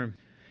this term.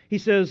 He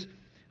says,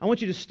 I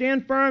want you to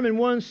stand firm in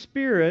one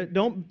spirit.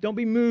 Don't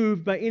be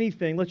moved by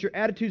anything. Let your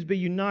attitudes be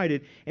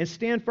united. And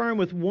stand firm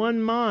with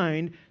one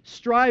mind,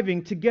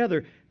 striving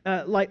together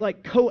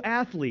like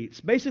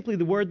co-athletes. Basically,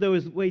 the word, though,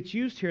 is the way it's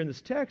used here in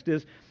this text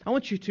is, I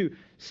want you to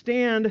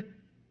stand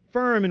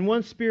firm in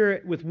one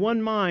spirit with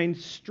one mind,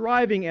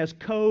 striving as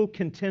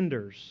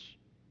co-contenders.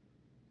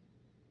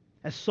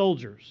 As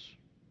soldiers,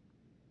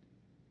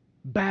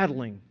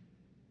 battling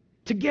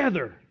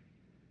together,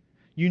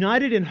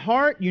 united in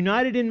heart,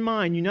 united in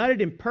mind,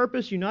 united in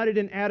purpose, united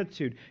in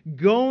attitude,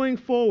 going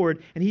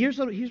forward. And here's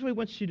what he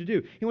wants you to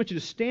do. He wants you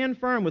to stand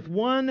firm with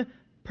one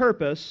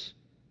purpose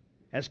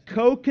as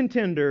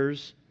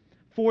co-contenders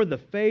for the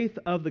faith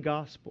of the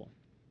gospel.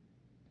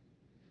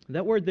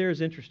 That word there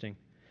is interesting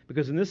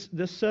because in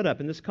this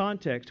setup, in this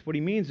context, what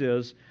he means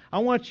is, I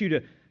want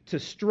you to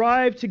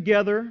strive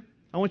together.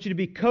 I want you to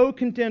be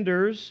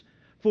co-contenders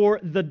for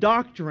the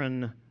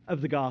doctrine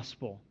of the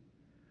gospel,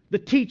 the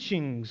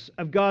teachings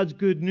of God's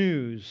good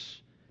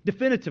news,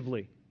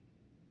 definitively.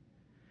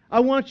 I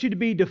want you to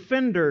be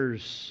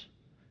defenders,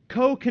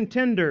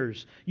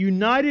 co-contenders,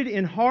 united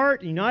in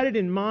heart, united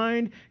in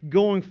mind,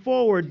 going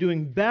forward,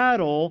 doing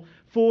battle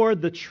for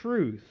the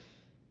truth.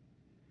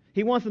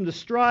 He wants them to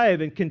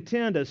strive and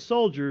contend as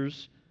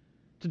soldiers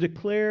to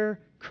declare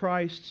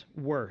Christ's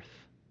worth.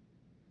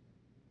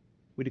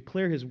 We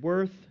declare His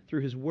worth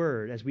through His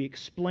Word as we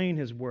explain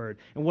His Word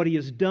and what He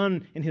has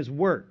done in His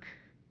work.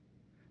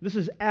 This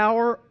is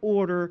our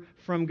order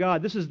from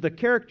God. This is the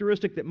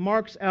characteristic that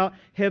marks out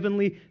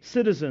heavenly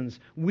citizens.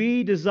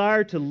 We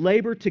desire to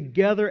labor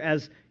together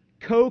as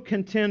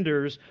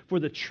co-contenders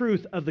for the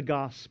truth of the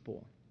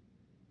gospel.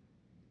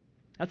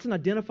 That's an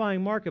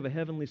identifying mark of a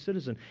heavenly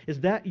citizen.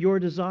 Is that your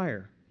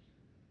desire?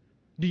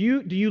 Do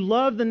you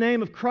love the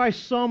name of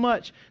Christ so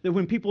much that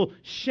when people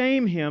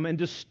shame Him and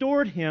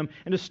distort Him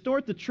and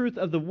distort the truth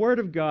of the Word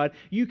of God,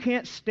 you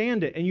can't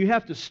stand it and you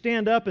have to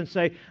stand up and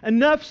say,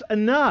 enough's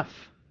enough?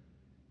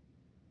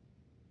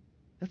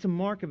 That's a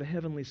mark of a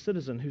heavenly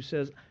citizen who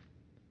says,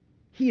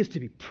 He is to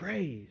be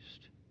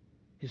praised.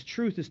 His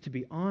truth is to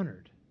be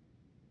honored,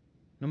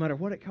 no matter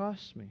what it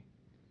costs me.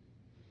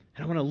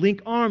 And I want to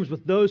link arms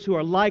with those who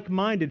are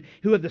like-minded,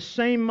 who have the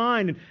same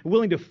mind and are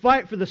willing to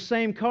fight for the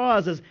same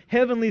cause as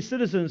heavenly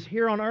citizens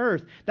here on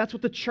earth. That's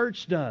what the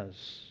church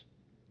does.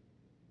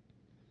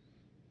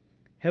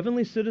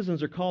 Heavenly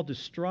citizens are called to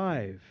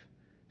strive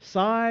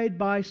side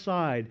by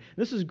side.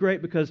 This is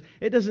great because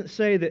it doesn't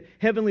say that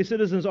heavenly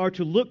citizens are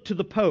to look to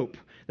the Pope.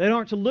 They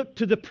aren't to look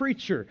to the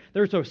preacher.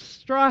 They're to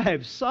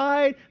strive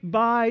side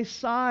by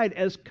side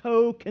as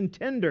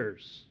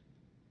co-contenders.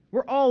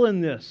 We're all in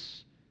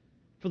this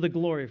for the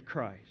glory of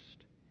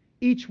Christ.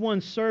 Each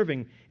one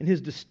serving in his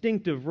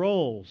distinctive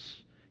roles,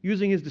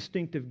 using his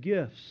distinctive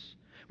gifts,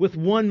 with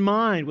one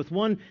mind, with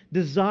one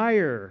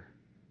desire,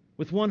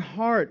 with one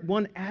heart,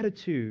 one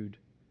attitude,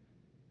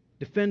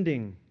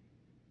 defending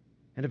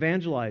and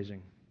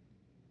evangelizing.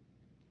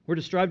 We're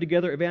to strive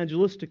together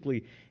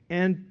evangelistically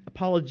and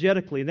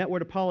apologetically. And that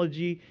word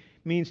apology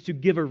means to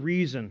give a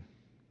reason,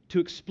 to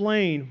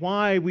explain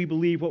why we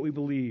believe what we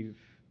believe.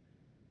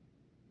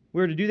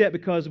 We're to do that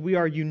because we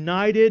are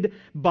united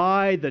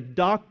by the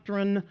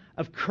doctrine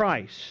of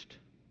Christ.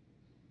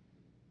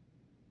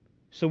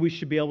 So we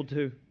should be able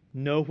to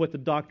know what the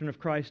doctrine of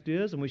Christ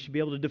is, and we should be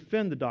able to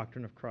defend the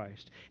doctrine of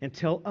Christ and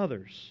tell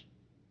others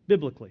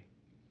biblically.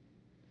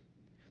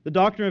 The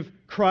doctrine of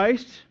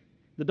Christ,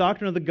 the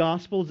doctrine of the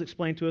gospel, is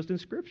explained to us in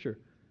Scripture.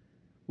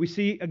 We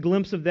see a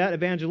glimpse of that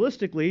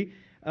evangelistically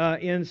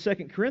in 2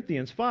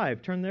 Corinthians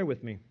 5. Turn there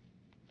with me.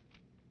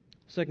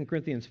 2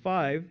 Corinthians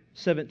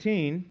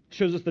 5:17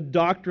 shows us the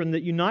doctrine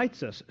that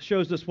unites us,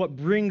 shows us what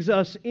brings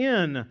us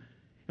in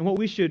and what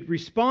we should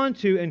respond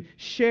to and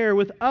share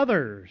with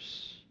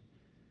others.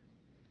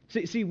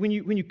 See, when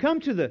you come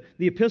to the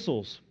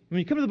epistles, when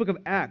you come to the book of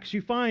Acts,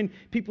 you find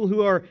people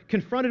who are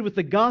confronted with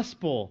the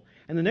gospel,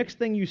 and the next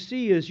thing you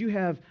see is you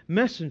have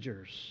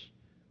messengers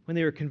when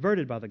they are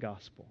converted by the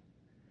gospel.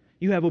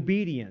 You have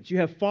obedience. You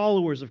have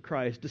followers of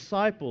Christ,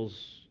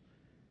 disciples,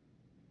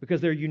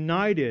 because they're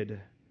united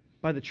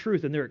by the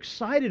truth, and they're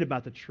excited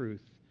about the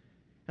truth.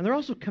 And they're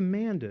also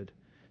commanded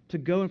to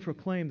go and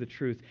proclaim the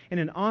truth. And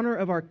in honor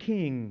of our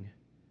King,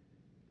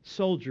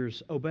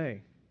 soldiers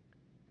obey,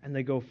 and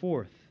they go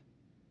forth.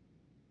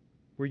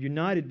 We're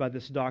united by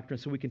this doctrine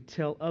so we can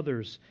tell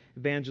others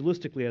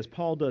evangelistically, as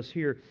Paul does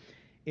here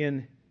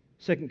in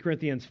 2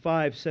 Corinthians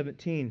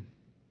 5:17. It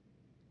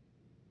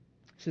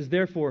says,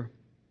 therefore,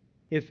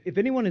 If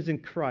anyone is in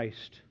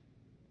Christ,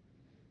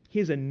 he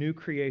is a new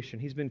creation.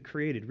 He's been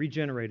created,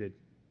 regenerated.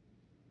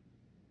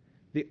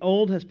 The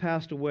old has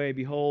passed away.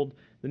 Behold,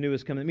 the new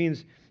has come. It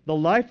means the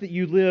life that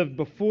you lived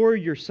before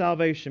your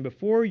salvation,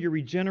 before your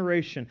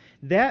regeneration,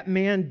 that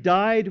man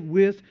died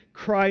with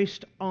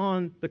Christ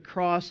on the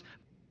cross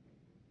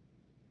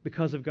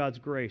because of God's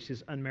grace,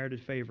 His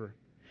unmerited favor.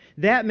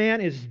 That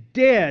man is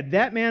dead.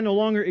 That man no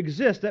longer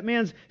exists. That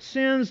man's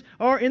sins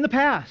are in the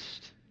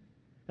past,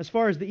 as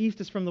far as the east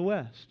is from the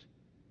west.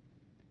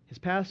 His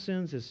past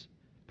sins, his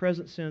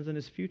present sins, and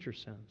his future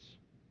sins,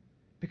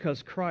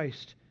 because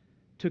Christ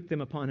took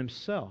them upon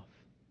Himself.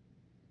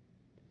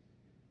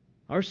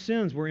 Our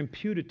sins were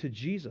imputed to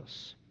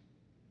Jesus.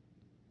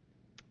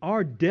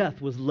 Our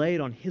death was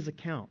laid on His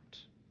account.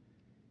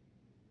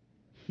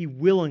 He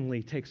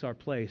willingly takes our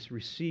place,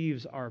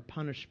 receives our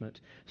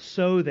punishment,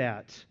 so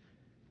that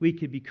we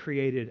could be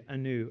created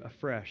anew,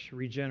 afresh,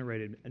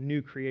 regenerated, a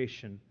new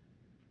creation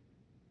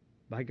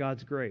by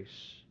God's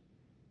grace.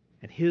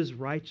 And His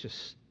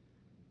righteous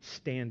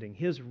standing,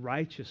 His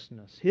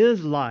righteousness,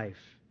 His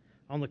life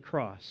on the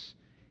cross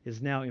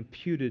is now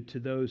imputed to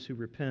those who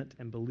repent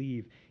and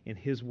believe in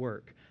His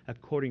work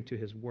according to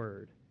His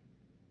Word.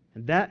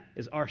 And that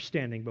is our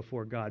standing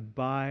before God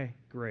by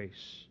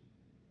grace.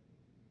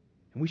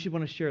 And we should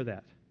want to share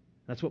that.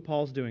 That's what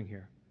Paul's doing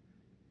here.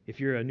 If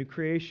you're a new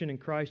creation in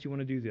Christ, you want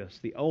to do this.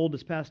 The old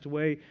has passed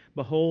away.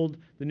 Behold,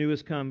 the new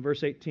has come.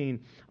 Verse 18.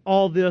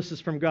 All this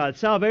is from God.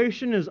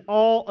 Salvation is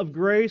all of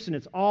grace, and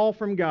it's all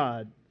from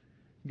God.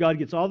 God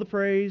gets all the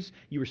praise.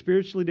 You were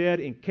spiritually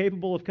dead,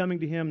 incapable of coming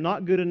to Him,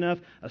 not good enough,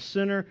 a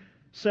sinner,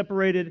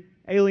 separated,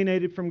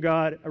 alienated from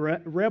God, a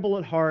rebel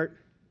at heart.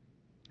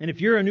 And if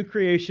you're a new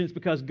creation, it's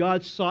because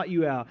God sought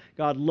you out.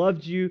 God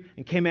loved you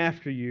and came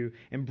after you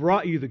and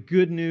brought you the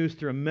good news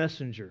through a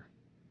messenger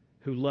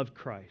who loved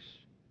Christ.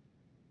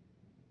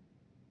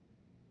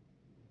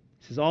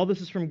 He says, all this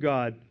is from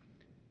God,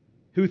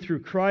 who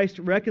through Christ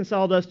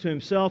reconciled us to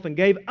Himself and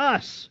gave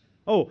us,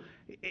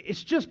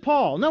 it's just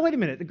Paul. No, wait a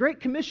minute. The Great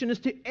Commission is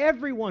to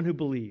everyone who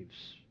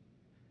believes.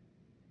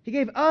 He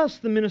gave us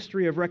the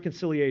ministry of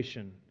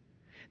reconciliation.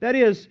 That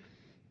is,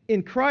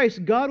 in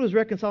Christ, God was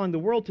reconciling the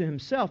world to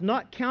Himself,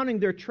 not counting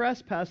their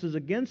trespasses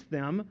against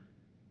them,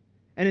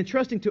 and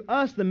entrusting to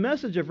us the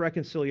message of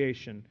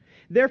reconciliation.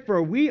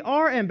 Therefore, we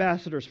are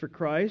ambassadors for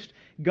Christ,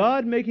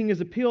 God making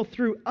His appeal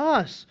through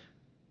us.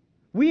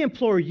 We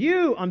implore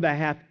you on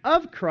behalf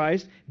of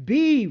Christ,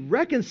 be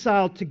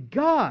reconciled to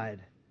God.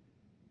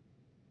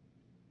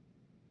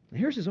 And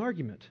here's his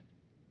argument.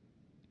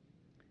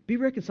 Be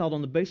reconciled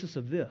on the basis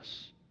of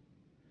this.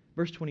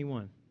 Verse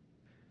 21.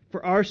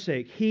 For our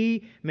sake,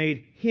 He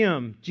made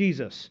Him,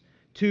 Jesus,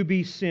 to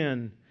be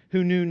sin,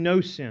 who knew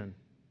no sin.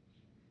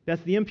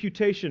 That's the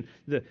imputation,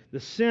 the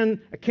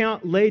sin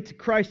account laid to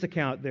Christ's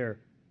account there.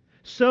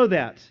 So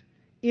that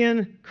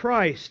in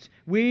Christ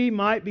we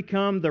might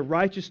become the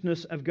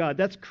righteousness of God.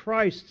 That's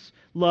Christ's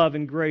love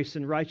and grace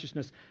and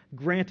righteousness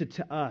granted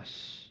to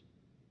us.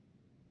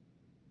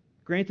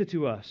 Granted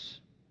to us.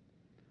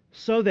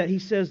 So that He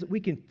says that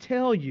we can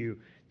tell you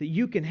that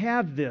you can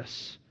have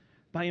this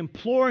by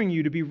imploring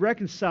you to be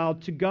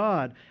reconciled to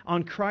God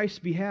on Christ's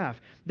behalf.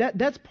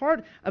 That's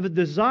part of a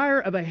desire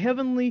of a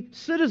heavenly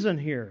citizen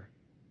here.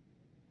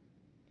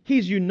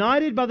 He's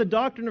united by the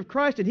doctrine of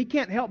Christ, and he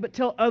can't help but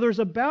tell others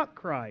about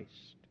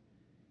Christ.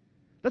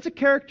 That's a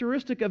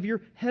characteristic of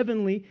your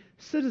heavenly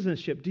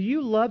citizenship. Do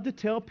you love to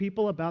tell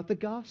people about the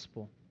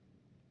gospel?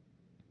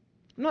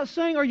 I'm not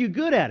saying are you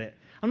good at it.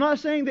 I'm not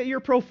saying that you're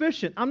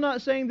proficient. I'm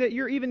not saying that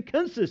you're even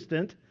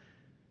consistent.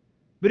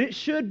 But it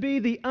should be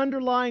the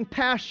underlying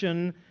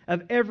passion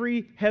of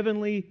every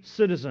heavenly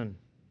citizen.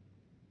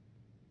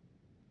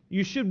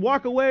 You should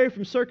walk away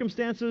from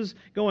circumstances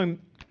going,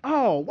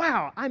 oh,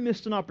 wow, I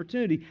missed an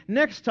opportunity.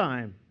 Next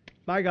time,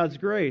 by God's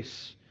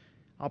grace,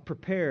 I'll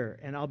prepare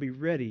and I'll be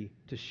ready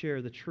to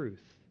share the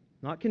truth.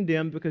 Not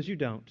condemned because you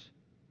don't,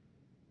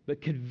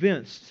 but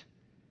convinced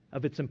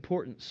of its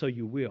importance so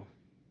you will.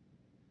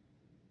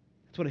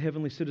 That's what a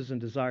heavenly citizen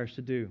desires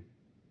to do.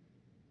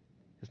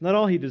 It's not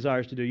all he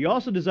desires to do. You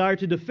also desire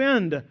to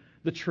defend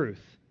the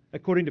truth,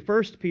 according to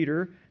 1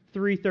 Peter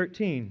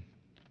 3:13.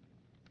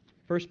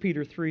 1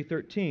 Peter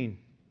 3:13.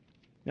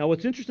 Now,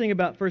 what's interesting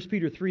about 1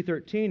 Peter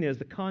 3:13 is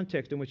the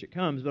context in which it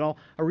comes, but I'll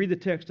read the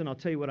text and I'll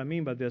tell you what I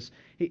mean by this.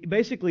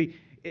 Basically,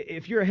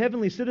 if you're a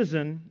heavenly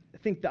citizen, I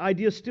think the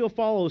idea still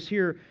follows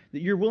here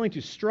that you're willing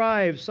to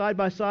strive side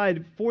by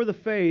side for the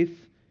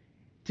faith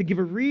to give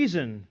a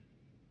reason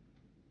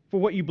for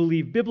what you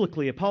believe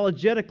biblically,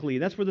 apologetically.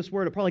 That's where this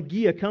word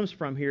apologia comes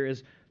from here,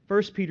 is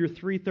 1 Peter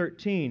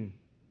 3:13.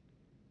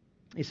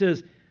 He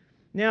says,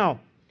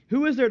 now,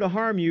 who is there to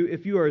harm you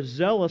if you are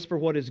zealous for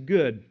what is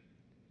good?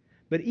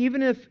 But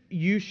even if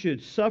you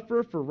should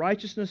suffer for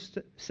righteousness'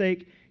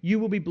 sake, you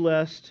will be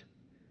blessed.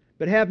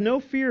 But have no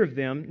fear of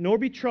them, nor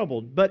be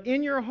troubled. But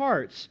in your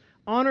hearts,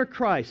 honor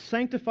Christ,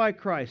 sanctify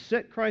Christ,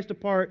 set Christ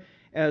apart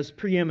as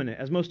preeminent,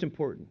 as most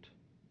important,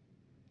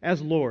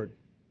 as Lord.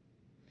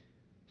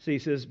 See, he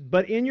says,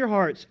 but in your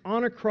hearts,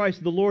 honor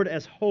Christ the Lord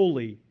as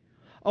holy,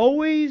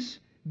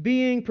 always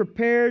being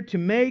prepared to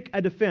make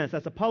a defense.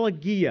 That's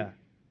apologia,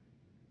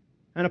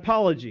 an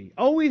apology.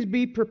 Always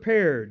be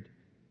prepared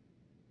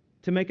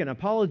to make an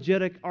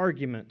apologetic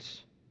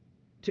argument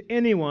to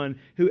anyone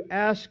who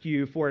asks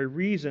you for a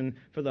reason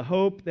for the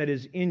hope that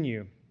is in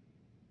you.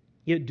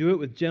 Yet do it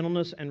with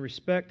gentleness and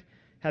respect,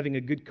 having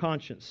a good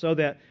conscience, so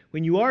that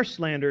when you are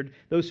slandered,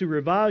 those who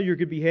revile your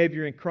good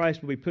behavior in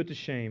Christ will be put to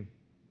shame.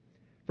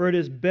 For it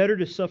is better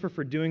to suffer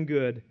for doing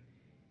good,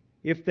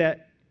 if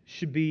that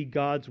should be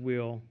God's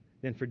will,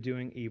 than for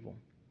doing evil.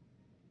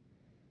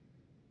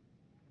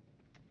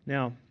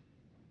 Now,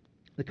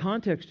 the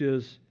context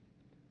is,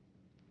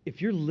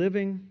 if you're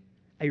living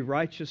a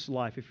righteous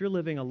life, if you're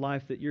living a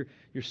life that you're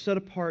set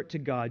apart to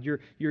God,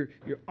 you're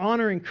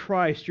honoring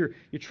Christ, you're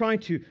trying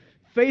to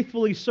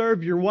faithfully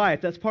serve your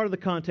wife. That's part of the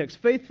context.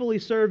 Faithfully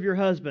serve your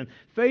husband.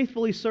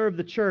 Faithfully serve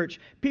the church.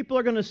 People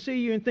are going to see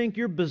you and think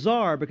you're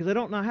bizarre because they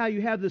don't know how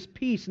you have this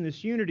peace and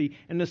this unity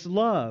and this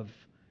love.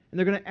 And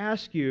they're going to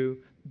ask you,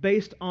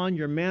 based on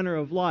your manner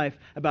of life,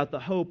 about the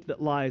hope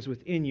that lies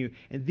within you.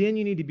 And then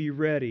you need to be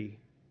ready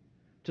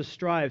to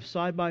strive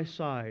side by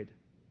side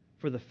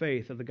for the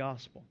faith of the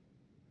gospel,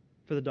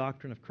 for the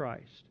doctrine of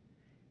Christ,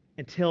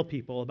 and tell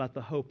people about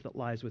the hope that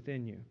lies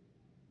within you.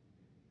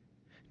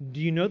 Do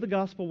you know the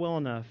gospel well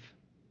enough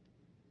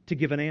to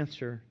give an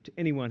answer to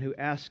anyone who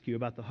asks you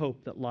about the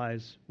hope that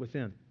lies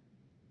within?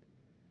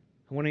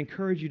 I want to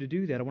encourage you to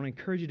do that. I want to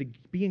encourage you to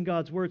be in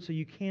God's Word so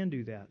you can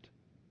do that.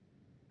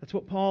 That's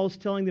what Paul is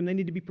telling them they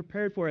need to be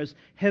prepared for as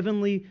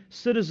heavenly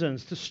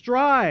citizens, to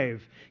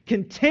strive,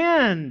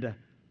 contend.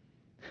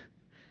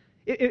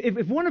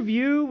 If one of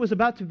you was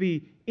about to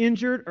be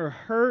injured or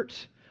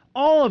hurt,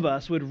 all of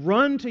us would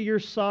run to your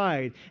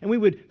side and we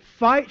would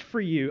fight for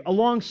you,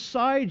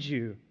 alongside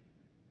you,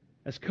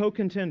 as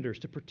co-contenders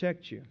to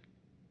protect you.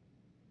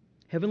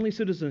 Heavenly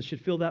citizens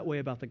should feel that way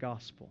about the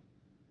gospel.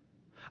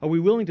 Are we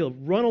willing to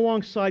run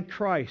alongside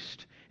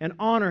Christ and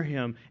honor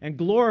Him and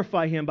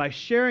glorify Him by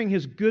sharing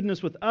His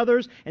goodness with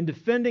others and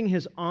defending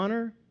His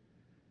honor?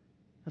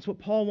 That's what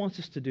Paul wants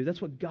us to do.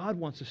 That's what God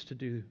wants us to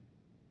do.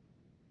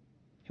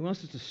 He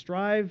wants us to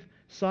strive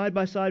side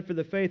by side for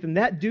the faith, and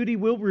that duty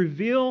will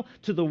reveal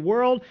to the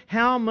world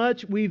how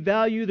much we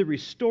value the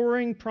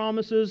restoring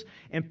promises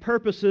and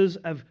purposes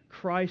of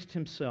Christ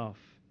Himself.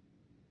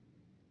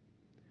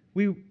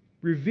 We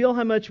reveal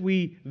how much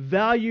we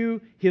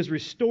value His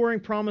restoring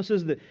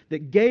promises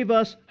that gave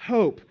us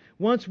hope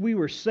once we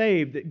were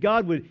saved, that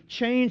God would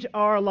change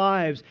our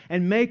lives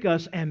and make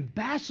us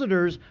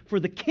ambassadors for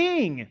the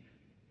King.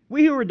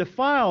 We who were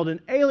defiled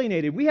and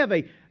alienated, we have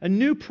a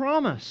new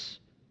promise.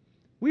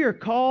 We are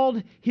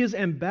called His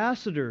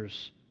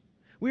ambassadors.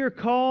 We are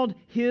called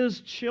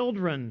His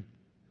children.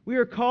 We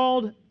are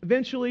called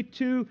eventually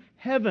to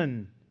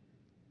heaven.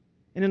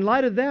 And in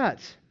light of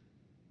that,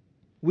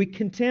 we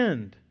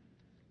contend.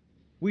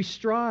 We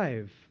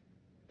strive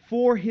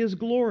for His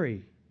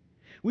glory.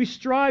 We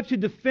strive to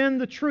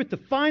defend the truth, to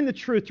find the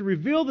truth, to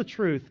reveal the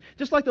truth.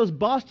 Just like those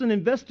Boston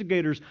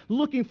investigators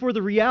looking for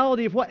the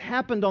reality of what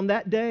happened on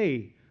that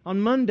day. On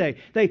Monday,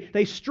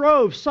 they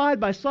strove side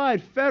by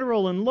side,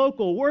 federal and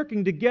local,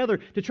 working together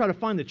to try to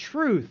find the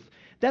truth.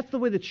 That's the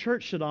way the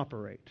church should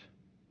operate.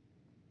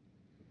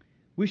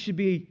 We should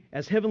be,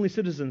 as heavenly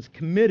citizens,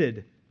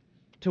 committed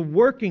to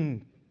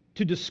working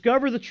to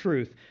discover the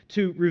truth,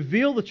 to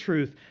reveal the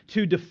truth,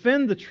 to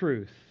defend the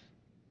truth,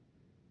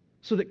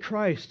 so that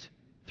Christ,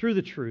 through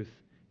the truth,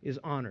 is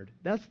honored.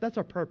 That's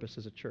our purpose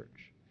as a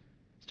church.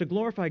 It's to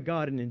glorify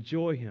God and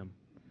enjoy Him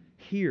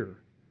here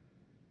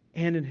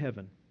and in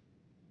heaven.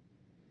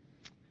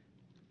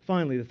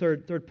 Finally, the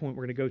third point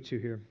we're going to go to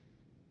here.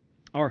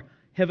 Our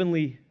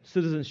heavenly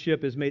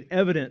citizenship is made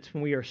evident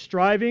when we are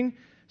striving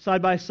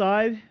side by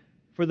side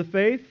for the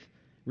faith,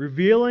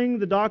 revealing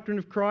the doctrine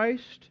of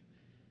Christ,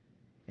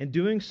 and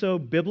doing so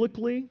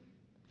biblically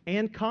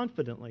and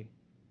confidently.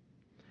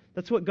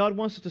 That's what God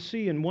wants us to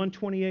see in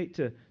 1:28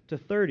 to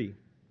 30.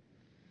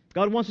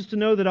 God wants us to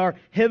know that our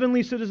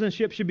heavenly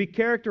citizenship should be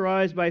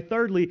characterized by,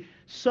 thirdly,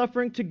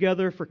 suffering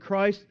together for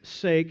Christ's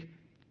sake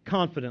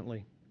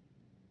confidently.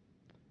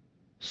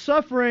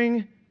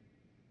 Suffering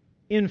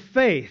in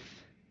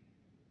faith,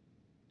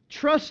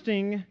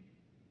 trusting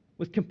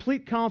with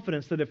complete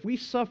confidence that if we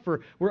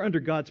suffer, we're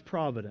under God's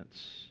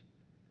providence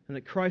and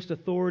that Christ's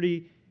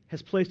authority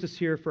has placed us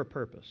here for a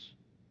purpose.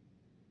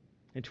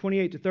 In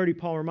 28 to 30,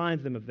 Paul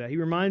reminds them of that. He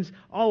reminds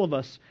all of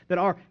us that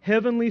our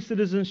heavenly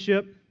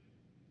citizenship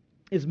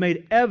is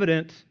made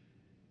evident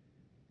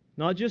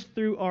not just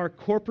through our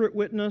corporate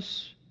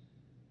witness,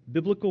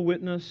 biblical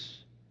witness,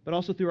 but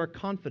also through our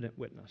confident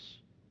witness.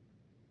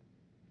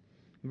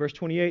 In verse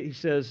 28, he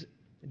says,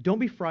 don't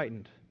be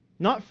frightened,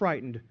 not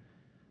frightened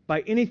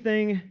by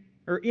anything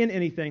or in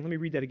anything. Let me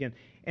read that again.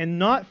 And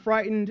not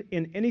frightened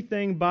in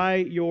anything by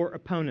your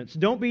opponents.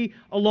 Don't be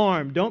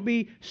alarmed. Don't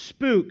be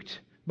spooked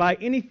by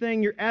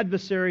anything your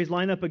adversaries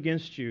line up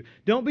against you.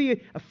 Don't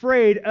be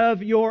afraid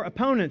of your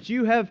opponents.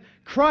 You have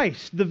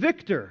Christ, the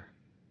victor.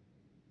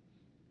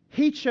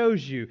 He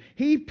chose you.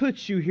 He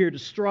puts you here to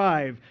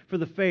strive for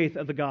the faith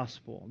of the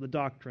gospel, the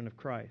doctrine of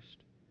Christ.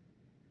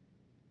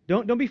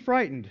 Don't be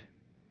frightened.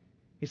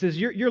 He says,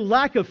 your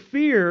lack of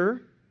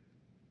fear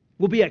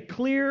will be a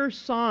clear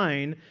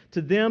sign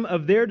to them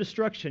of their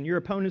destruction, your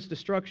opponent's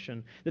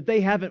destruction, that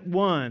they haven't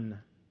won.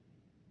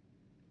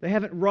 They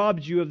haven't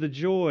robbed you of the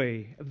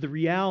joy, of the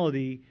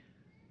reality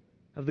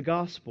of the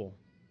gospel.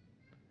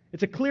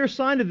 It's a clear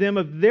sign to them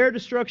of their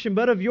destruction,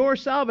 but of your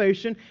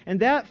salvation, and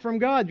that from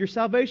God. Your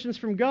salvation is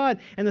from God.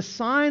 And the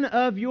sign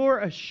of your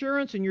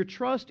assurance and your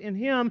trust in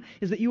Him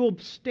is that you will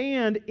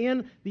stand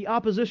in the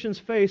opposition's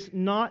face,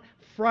 not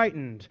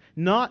frightened,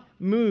 not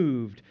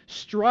moved,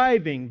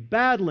 striving,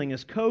 battling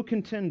as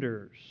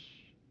co-contenders.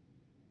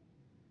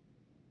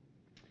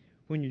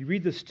 When you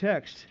read this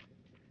text,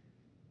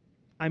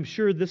 I'm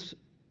sure this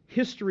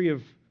history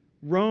of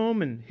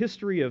Rome and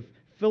history of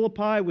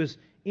Philippi was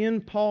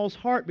in Paul's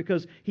heart,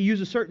 because he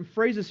uses certain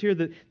phrases here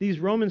that these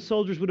Roman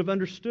soldiers would have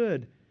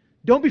understood.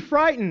 Don't be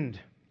frightened.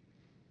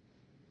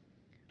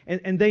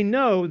 And they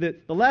know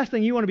that the last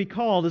thing you want to be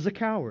called is a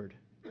coward.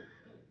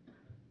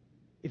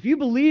 If you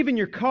believe in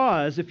your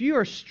cause, if you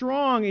are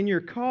strong in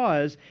your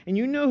cause, and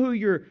you know who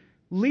your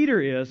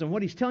leader is and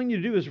what he's telling you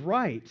to do is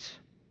right,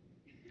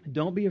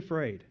 don't be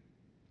afraid.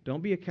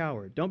 Don't be a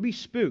coward. Don't be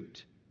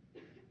spooked.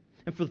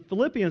 And for the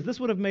Philippians, this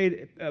would have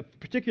made a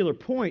particular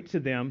point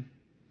to them,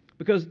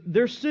 because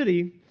their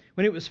city,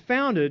 when it was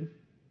founded,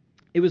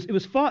 it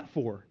was fought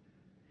for.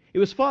 It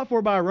was fought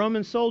for by a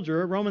Roman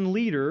soldier, a Roman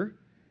leader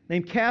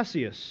named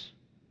Cassius.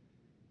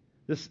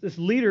 This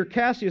leader,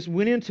 Cassius,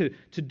 went in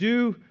to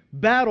do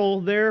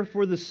battle there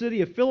for the city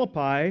of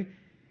Philippi,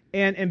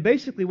 and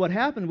basically what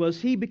happened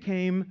was he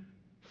became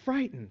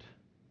frightened.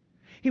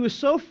 He was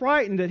so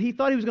frightened that he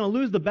thought he was going to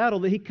lose the battle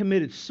that he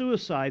committed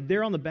suicide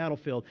there on the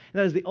battlefield. And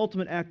that is the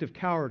ultimate act of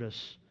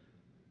cowardice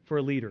for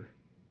a leader.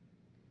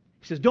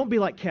 He says, don't be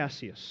like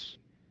Cassius.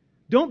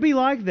 Don't be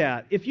like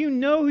that. If you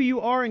know who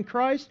you are in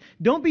Christ,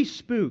 don't be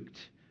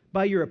spooked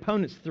by your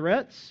opponent's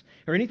threats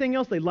or anything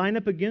else they line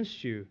up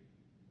against you,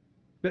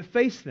 but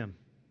face them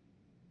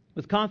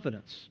with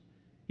confidence,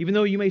 even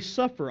though you may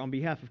suffer on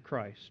behalf of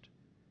Christ.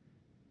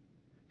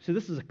 So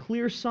this is a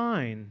clear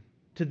sign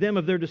to them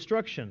of their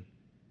destruction,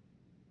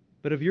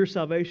 but of your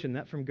salvation,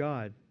 that from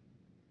God.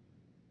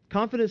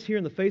 Confidence here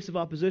in the face of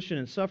opposition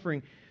and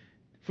suffering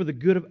for the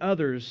good of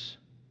others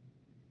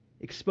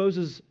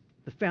exposes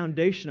the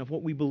foundation of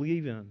what we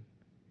believe in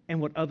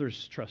and what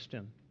others trust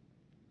in.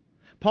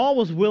 Paul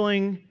was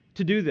willing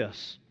to do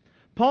this.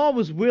 Paul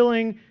was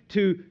willing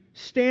to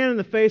stand in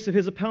the face of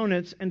his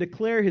opponents and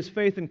declare his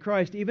faith in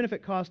Christ, even if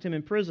it cost him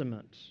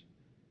imprisonment.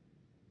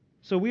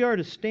 So we are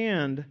to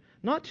stand,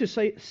 not to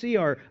see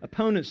our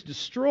opponents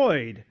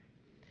destroyed.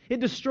 It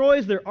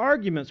destroys their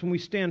arguments when we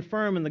stand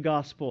firm in the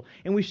gospel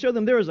and we show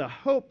them there is a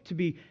hope to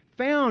be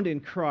found in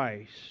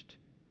Christ,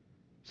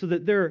 so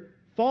that their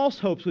false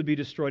hopes would be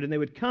destroyed and they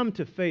would come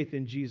to faith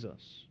in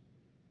Jesus.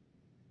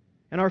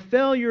 And our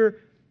failure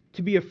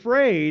to be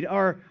afraid,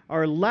 our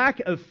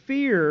lack of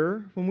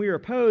fear when we are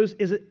opposed,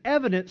 is an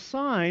evident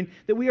sign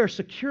that we are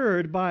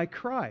secured by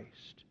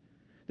Christ,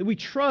 that we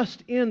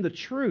trust in the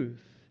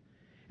truth,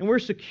 and we're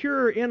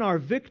secure in our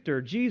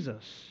victor,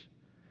 Jesus,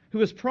 who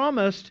has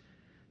promised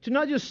to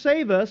not just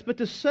save us, but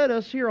to set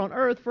us here on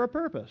earth for a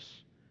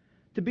purpose,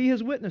 to be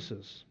His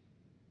witnesses,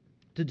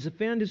 to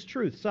defend His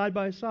truth side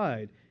by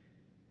side,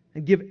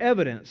 and give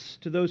evidence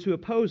to those who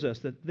oppose us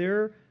that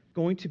they're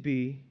going to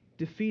be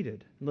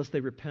defeated unless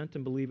they repent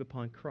and believe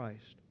upon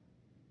Christ.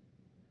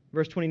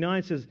 Verse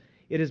 29 says,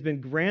 "It has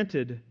been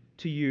granted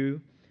to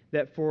you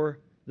that for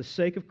the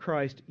sake of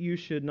Christ you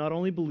should not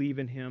only believe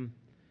in Him,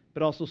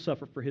 but also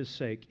suffer for His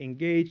sake,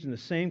 engaged in the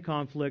same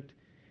conflict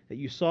that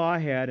you saw I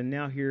had and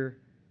now hear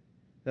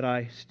that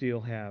I still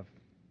have."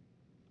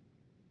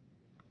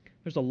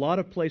 There's a lot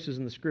of places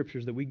in the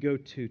Scriptures that we go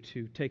to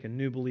take a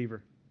new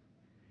believer,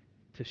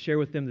 to share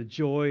with them the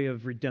joy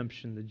of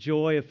redemption, the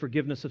joy of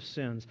forgiveness of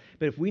sins.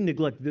 But if we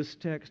neglect this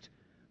text,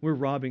 we're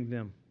robbing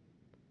them.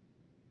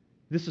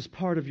 This is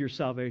part of your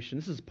salvation.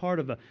 This is part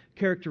of a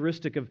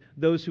characteristic of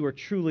those who are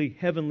truly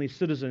heavenly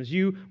citizens.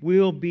 You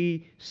will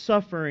be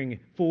suffering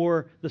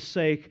for the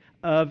sake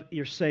of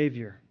your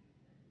Savior.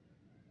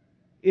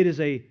 It is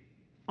an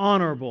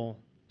honorable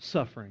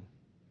suffering.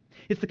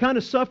 It's the kind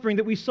of suffering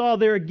that we saw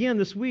there again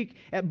this week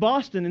at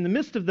Boston in the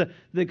midst of the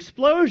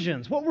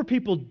explosions. What were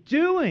people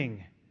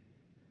doing?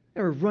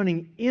 They were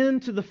running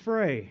into the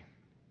fray.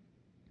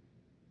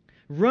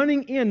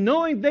 Running in,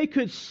 knowing they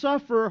could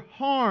suffer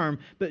harm,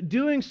 but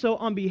doing so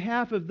on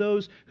behalf of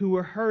those who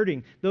were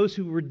hurting, those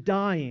who were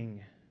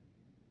dying.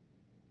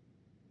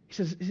 He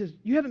says,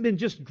 you haven't been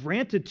just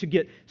granted to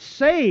get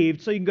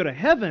saved so you can go to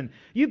heaven.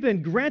 You've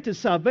been granted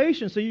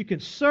salvation so you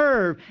can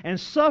serve and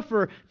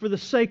suffer for the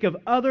sake of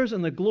others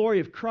and the glory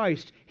of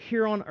Christ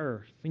here on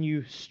earth. When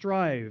you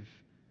strive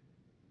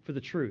for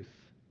the truth,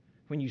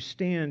 when you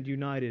stand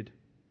united.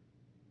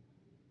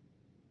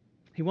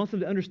 He wants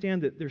them to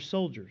understand that they're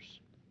soldiers,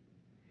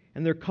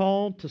 and they're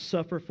called to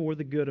suffer for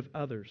the good of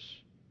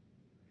others.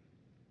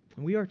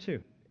 And we are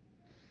too.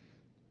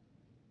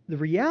 The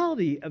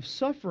reality of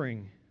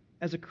suffering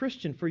as a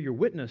Christian for your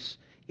witness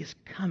is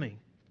coming.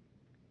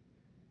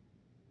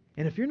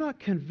 And if you're not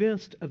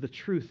convinced of the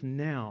truth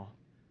now,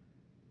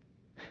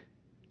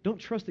 don't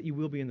trust that you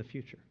will be in the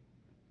future.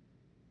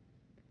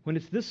 When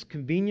it's this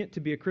convenient to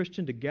be a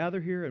Christian, to gather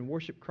here and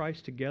worship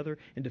Christ together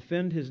and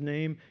defend His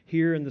name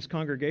here in this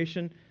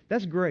congregation,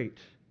 that's great.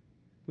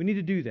 We need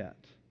to do that.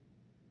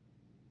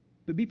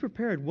 But be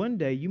prepared. One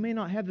day you may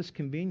not have this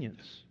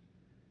convenience.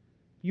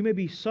 You may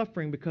be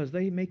suffering because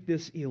they make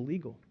this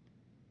illegal.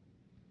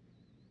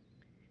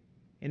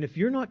 And if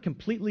you're not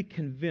completely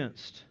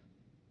convinced,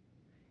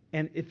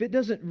 and if it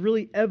doesn't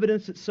really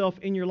evidence itself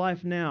in your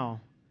life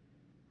now,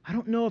 I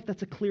don't know if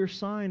that's a clear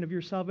sign of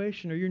your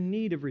salvation or your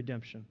need of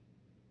redemption.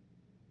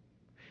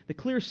 The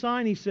clear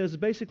sign, he says, is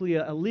basically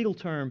a legal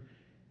term.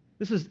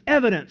 This is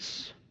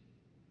evidence.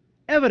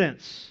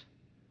 Evidence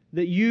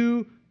that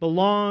you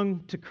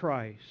belong to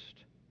Christ.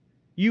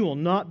 You will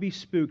not be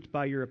spooked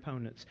by your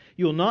opponents.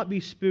 You will not be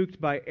spooked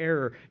by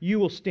error. You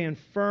will stand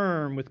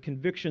firm with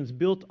convictions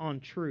built on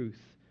truth,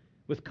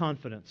 with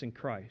confidence in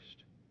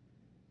Christ.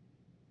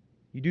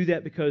 You do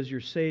that because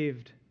you're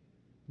saved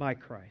by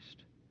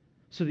Christ,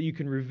 so that you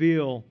can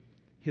reveal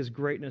His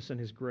greatness and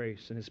His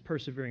grace and His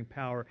persevering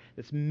power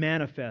that's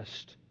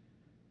manifest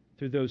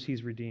through those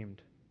He's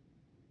redeemed.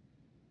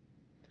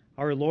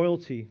 Our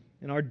loyalty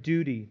and our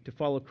duty to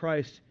follow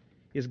Christ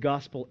is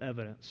gospel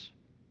evidence.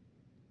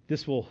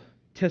 This will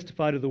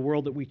testify to the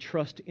world that we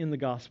trust in the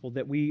gospel,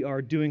 that we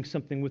are doing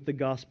something with the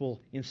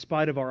gospel in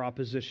spite of our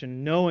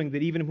opposition, knowing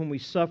that even when we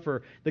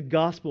suffer, the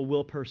gospel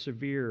will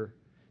persevere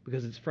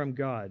because it's from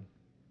God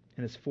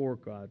and it's for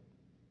God.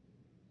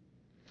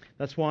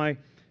 That's why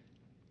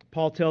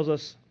Paul tells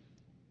us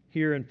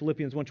here in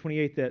Philippians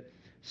 1:28 that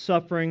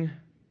suffering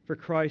for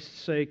Christ's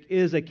sake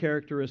is a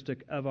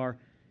characteristic of our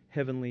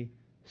heavenly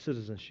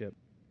citizenship.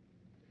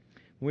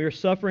 When we are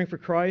suffering for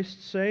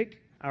Christ's sake,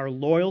 our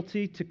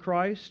loyalty to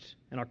Christ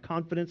and our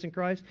confidence in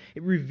Christ,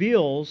 it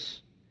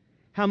reveals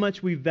how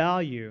much we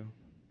value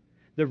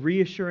the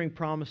reassuring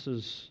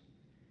promises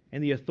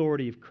and the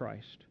authority of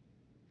Christ.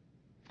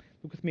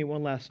 Look with me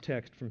one last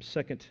text from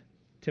 2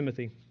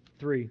 Timothy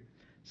 3.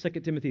 2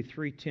 Timothy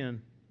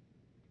 3:10.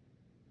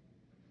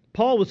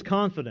 Paul was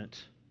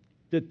confident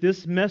that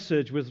this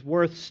message was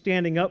worth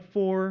standing up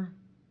for,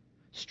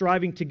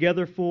 striving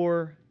together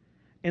for,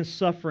 and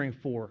suffering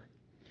for.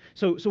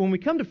 So when we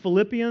come to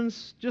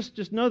Philippians,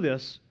 just know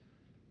this.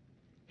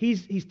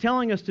 He's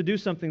telling us to do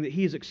something that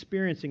he is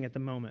experiencing at the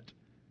moment.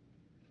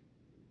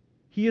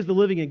 He is the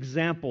living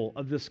example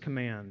of this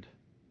command,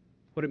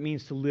 what it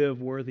means to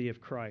live worthy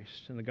of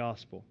Christ and the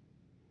gospel.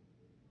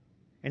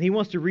 And he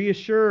wants to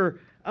reassure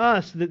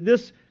us that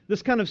this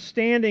kind of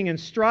standing and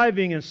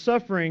striving and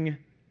suffering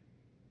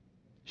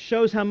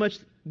shows how much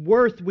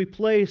worth we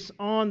place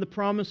on the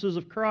promises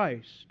of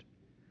Christ.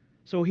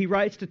 So he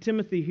writes to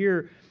Timothy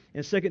here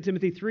in 2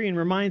 Timothy 3 and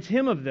reminds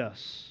him of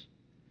this.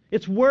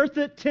 It's worth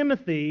it,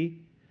 Timothy.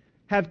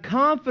 Have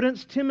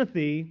confidence,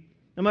 Timothy.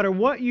 No matter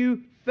what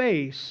you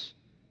face,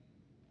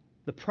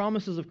 the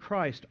promises of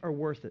Christ are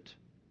worth it.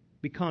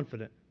 Be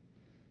confident.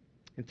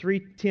 In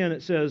 3:10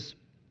 it says,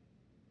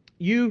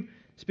 you,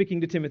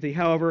 speaking to Timothy,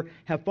 however,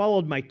 have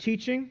followed my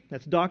teaching,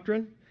 that's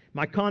doctrine,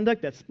 my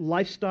conduct, that's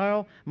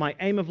lifestyle, my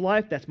aim of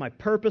life, that's my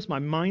purpose, my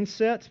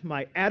mindset,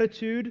 my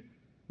attitude,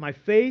 my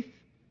faith,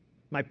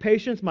 my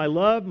patience, my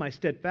love, my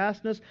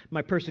steadfastness,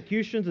 my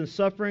persecutions and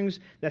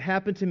sufferings that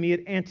happened to me at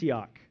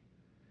Antioch.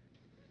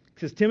 It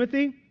says,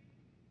 Timothy,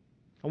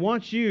 I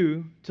want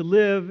you to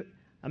live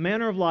a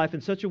manner of life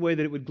in such a way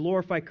that it would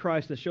glorify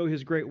Christ and show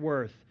His great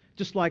worth,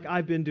 just like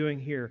I've been doing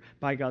here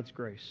by God's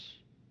grace.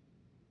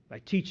 By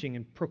teaching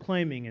and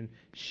proclaiming and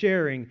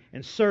sharing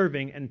and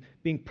serving and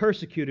being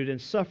persecuted and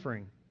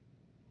suffering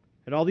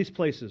at all these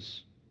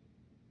places.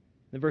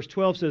 And verse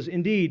 12 says,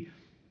 indeed,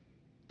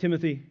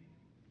 Timothy,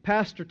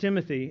 Pastor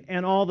Timothy,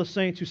 and all the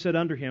saints who sit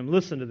under him,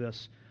 listen to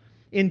this.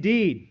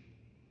 Indeed,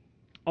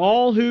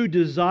 all who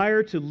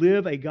desire to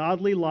live a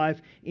godly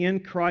life in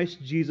Christ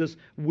Jesus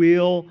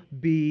will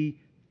be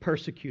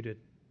persecuted.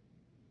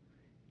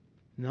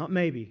 Not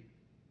maybe,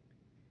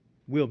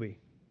 will be.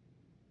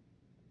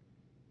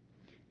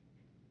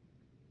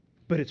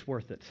 But it's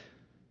worth it.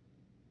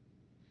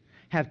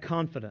 Have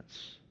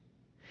confidence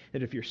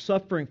that if you're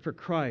suffering for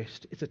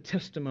Christ, it's a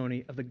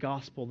testimony of the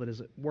gospel that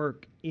is at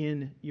work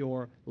in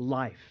your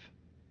life.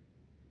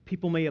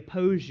 People may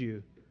oppose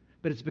you,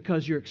 but it's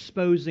because you're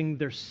exposing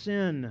their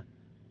sin.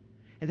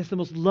 And that's the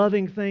most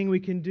loving thing we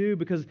can do,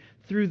 because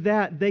through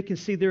that they can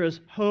see there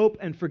is hope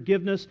and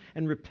forgiveness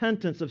and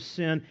repentance of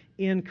sin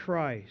in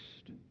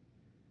Christ,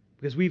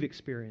 because we've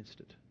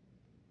experienced it.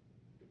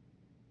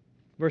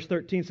 Verse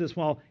 13 says,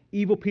 while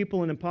evil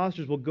people and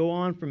impostors will go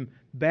on from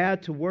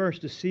bad to worse,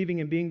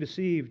 deceiving and being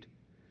deceived.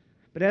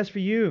 But as for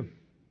you,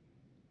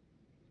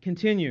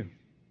 continue.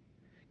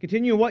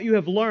 Continue in what you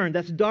have learned,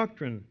 that's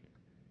doctrine,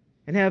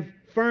 and have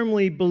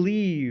firmly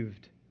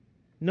believed,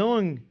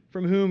 knowing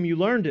from whom you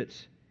learned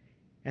it,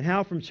 and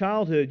how from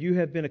childhood you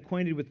have been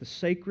acquainted with the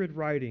sacred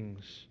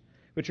writings,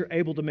 which are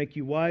able to make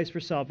you wise for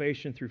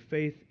salvation through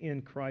faith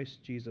in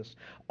Christ Jesus.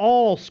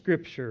 All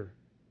Scripture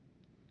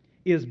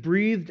is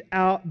breathed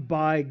out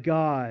by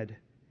God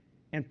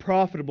and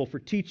profitable for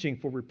teaching,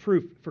 for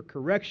reproof, for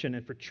correction,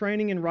 and for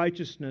training in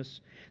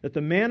righteousness, that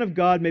the man of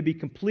God may be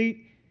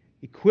complete,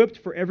 equipped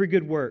for every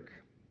good work.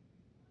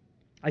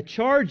 I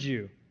charge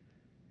you,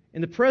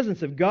 in the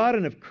presence of God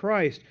and of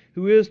Christ,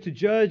 who is to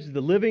judge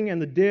the living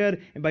and the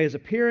dead, and by His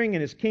appearing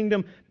in His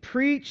kingdom,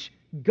 preach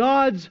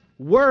God's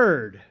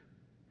word,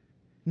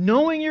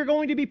 knowing you're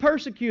going to be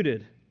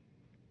persecuted.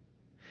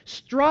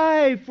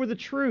 Strive for the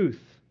truth.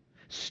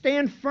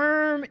 Stand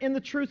firm in the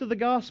truth of the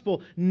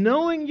gospel,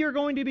 knowing you're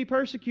going to be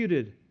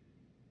persecuted.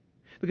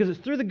 Because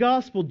it's through the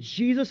gospel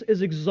Jesus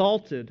is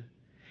exalted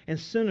and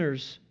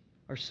sinners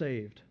are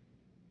saved.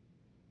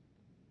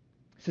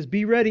 It says,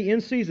 be ready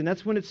in season.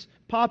 That's when it's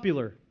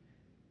popular.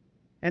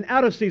 And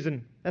out of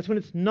season. That's when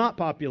it's not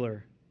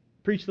popular.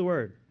 Preach the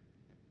word.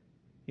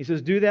 He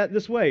says, do that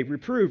this way.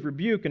 Reprove,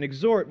 rebuke, and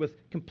exhort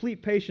with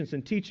complete patience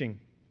and teaching.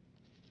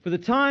 For the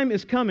time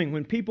is coming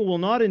when people will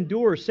not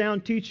endure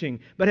sound teaching,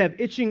 but have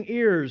itching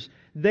ears.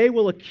 They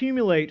will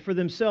accumulate for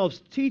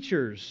themselves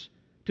teachers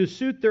to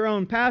suit their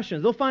own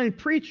passions. They'll find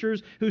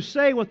preachers who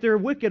say what their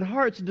wicked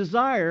hearts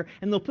desire,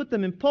 and they'll put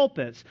them in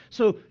pulpits.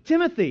 So,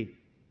 Timothy,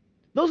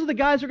 those are the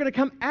guys who are going to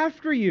come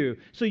after you.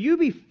 So you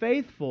be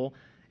faithful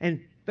and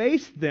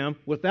face them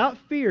without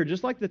fear,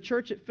 just like the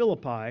church at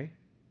Philippi.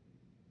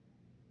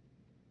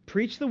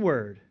 Preach the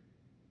word.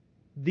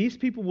 These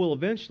people will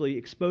eventually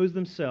expose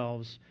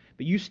themselves,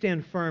 but you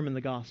stand firm in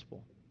the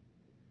gospel.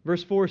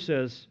 Verse 4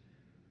 says,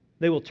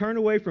 they will turn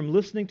away from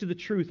listening to the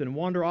truth and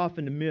wander off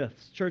into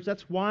myths. Church,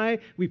 that's why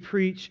we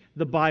preach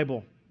the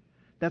Bible.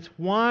 That's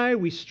why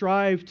we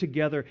strive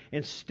together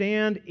and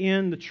stand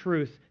in the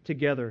truth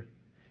together.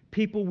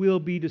 People will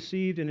be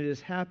deceived, and it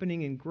is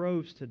happening in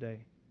groves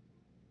today.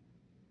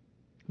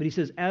 But he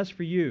says, as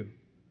for you,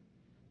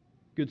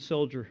 good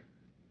soldier,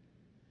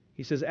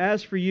 he says,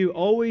 as for you,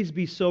 always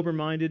be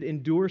sober-minded,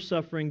 endure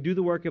suffering, do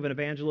the work of an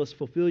evangelist,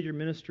 fulfill your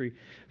ministry.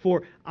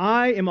 For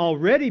I am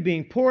already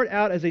being poured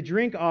out as a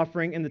drink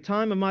offering, and the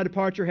time of my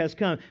departure has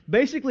come.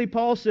 Basically,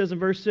 Paul says in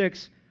verse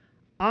 6,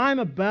 I'm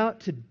about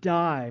to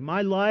die.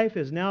 My life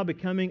is now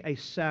becoming a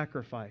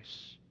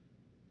sacrifice.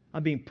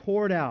 I'm being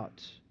poured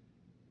out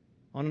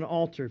on an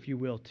altar, if you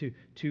will,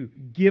 to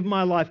give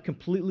my life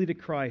completely to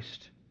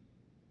Christ.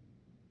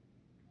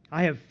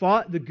 I have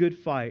fought the good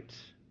fight.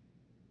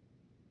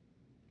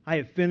 I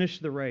have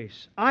finished the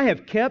race. I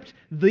have kept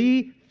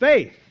the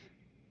faith.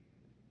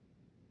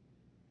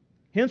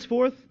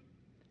 Henceforth,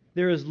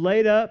 there is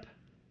laid up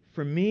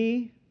for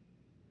me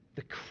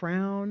the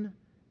crown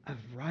of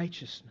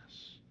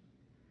righteousness.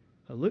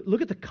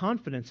 Look at the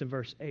confidence in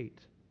verse 8.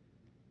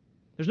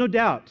 There's no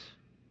doubt.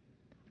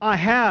 I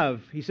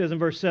have, he says in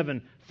verse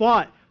 7,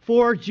 fought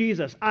for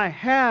Jesus. I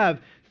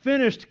have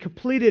finished,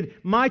 completed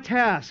my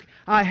task.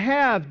 I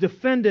have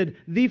defended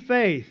the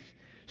faith.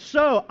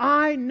 So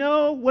I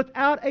know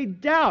without a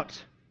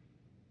doubt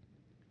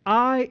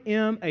I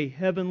am a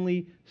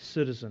heavenly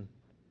citizen.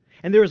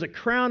 And there is a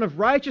crown of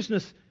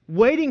righteousness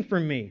waiting for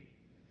me.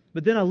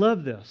 But then I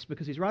love this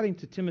because he's writing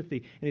to Timothy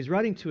and he's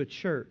writing to a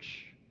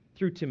church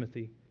through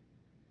Timothy.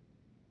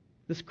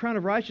 This crown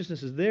of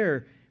righteousness is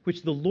there,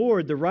 which the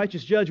Lord, the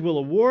righteous judge, will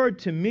award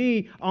to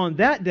me on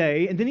that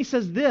day. And then he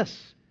says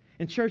this,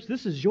 and church,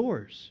 this is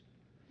yours.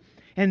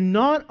 And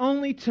not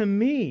only to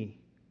me,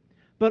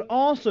 but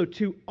also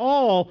to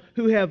all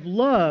who have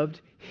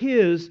loved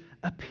His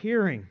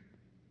appearing.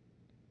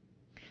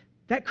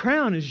 That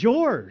crown is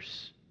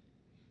yours.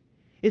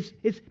 It's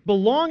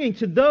belonging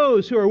to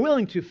those who are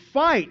willing to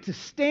fight, to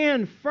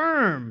stand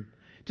firm,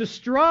 to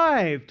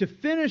strive, to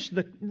finish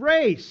the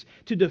race,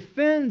 to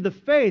defend the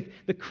faith.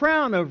 The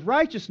crown of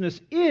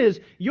righteousness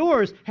is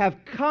yours. Have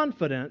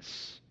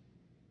confidence,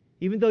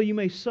 even though you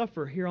may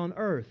suffer here on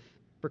earth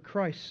for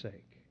Christ's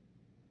sake.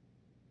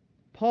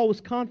 Paul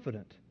was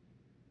confident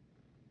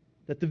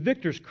that the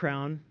victor's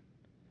crown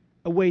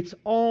awaits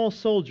all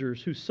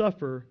soldiers who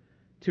suffer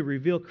to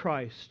reveal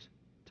Christ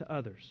to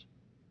others.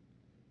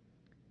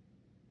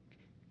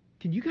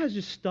 Can you guys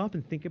just stop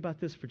and think about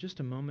this for just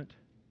a moment?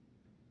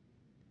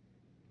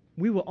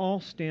 We will all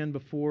stand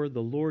before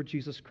the Lord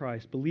Jesus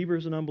Christ,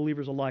 believers and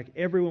unbelievers alike.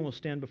 Everyone will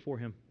stand before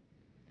Him.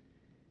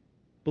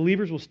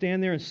 Believers will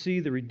stand there and see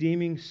the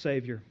redeeming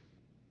Savior.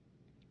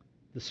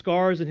 The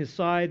scars in His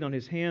side, on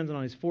His hands, and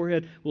on His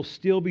forehead will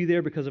still be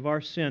there because of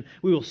our sin.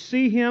 We will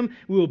see Him.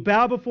 We will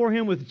bow before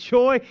Him with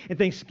joy and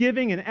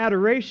thanksgiving and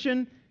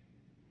adoration.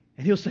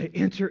 And He'll say,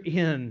 enter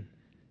in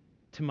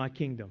to my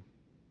kingdom.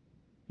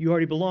 You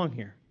already belong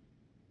here.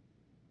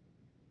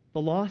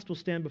 The lost will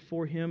stand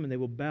before Him and they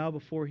will bow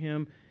before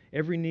Him.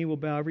 Every knee will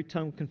bow, every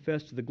tongue will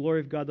confess to the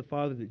glory of God the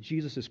Father that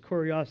Jesus is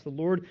Kurios, the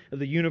Lord of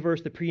the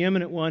universe, the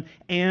preeminent one,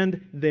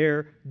 and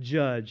their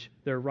judge,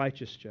 their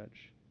righteous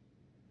judge.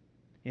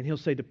 And He'll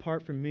say,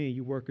 depart from me,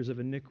 you workers of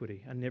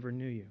iniquity. I never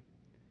knew you.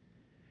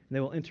 And they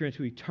will enter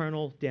into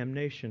eternal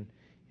damnation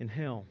in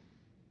hell.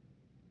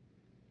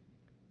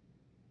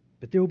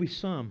 But there will be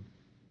some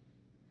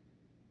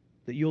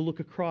that you'll look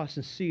across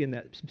and see in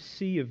that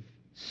sea of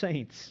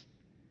saints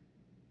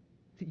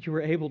that you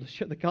were able to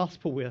share the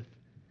gospel with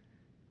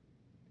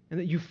and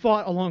that you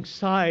fought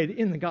alongside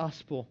in the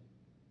gospel.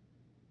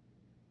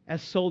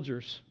 as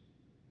soldiers.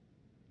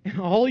 And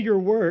all your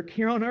work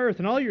here on earth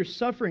and all your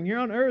suffering here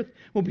on earth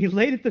will be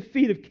laid at the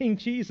feet of King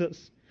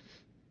Jesus.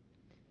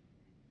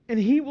 And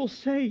He will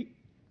say,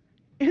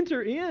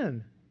 enter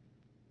in.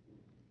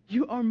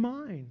 You are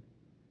mine.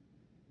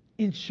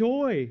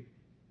 Enjoy.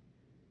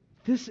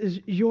 This is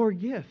your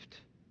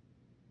gift.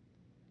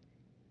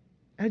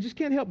 I just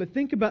can't help but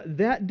think about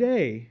that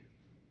day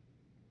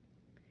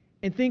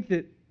and think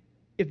that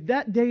if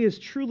that day is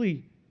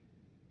truly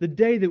the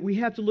day that we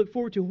have to look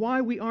forward to, why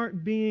we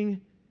aren't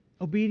being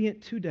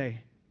obedient today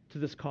to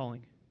this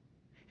calling.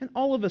 And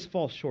all of us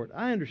fall short.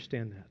 I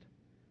understand that.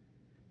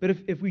 But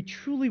if we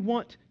truly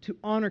want to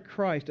honor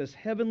Christ as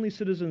heavenly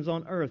citizens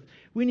on earth,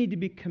 we need to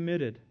be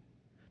committed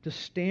to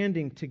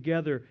standing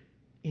together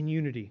in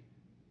unity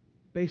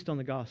based on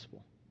the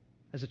gospel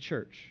as a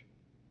church.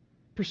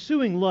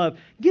 Pursuing love,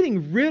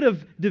 getting rid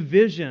of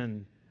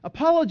division,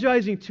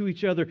 apologizing to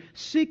each other,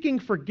 seeking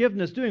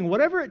forgiveness, doing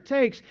whatever it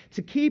takes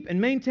to keep and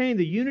maintain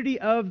the unity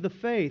of the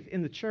faith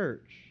in the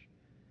church.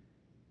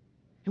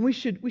 And we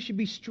should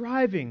be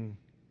striving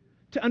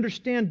to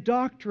understand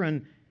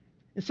doctrine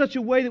in such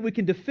a way that we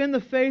can defend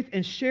the faith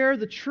and share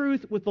the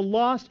truth with the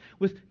lost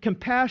with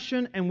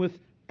compassion and with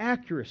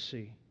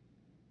accuracy.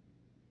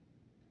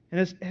 And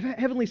as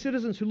heavenly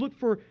citizens who look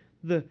for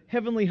the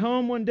heavenly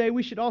home one day,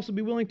 we should also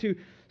be willing to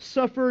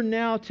suffer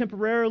now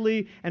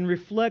temporarily and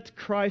reflect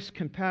Christ's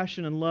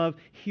compassion and love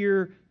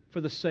here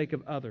for the sake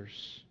of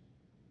others.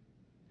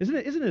 Isn't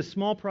it a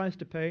small price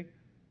to pay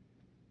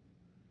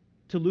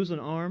to lose an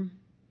arm,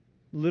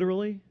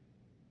 literally,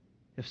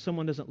 if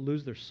someone doesn't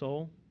lose their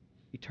soul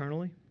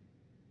eternally?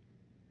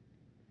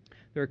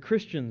 There are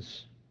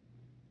Christians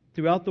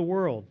throughout the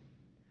world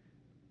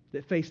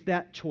that face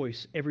that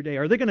choice every day.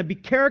 Are they going to be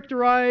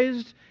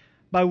characterized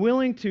by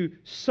willing to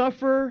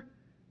suffer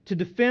to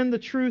defend the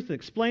truth, and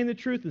explain the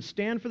truth, and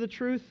stand for the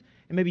truth,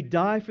 and maybe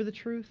die for the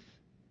truth?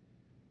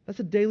 That's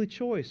a daily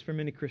choice for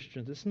many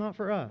Christians. It's not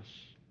for us.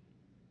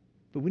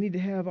 But we need to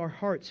have our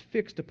hearts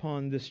fixed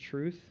upon this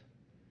truth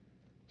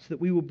so that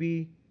we will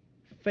be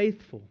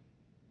faithful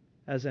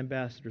as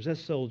ambassadors,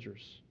 as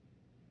soldiers,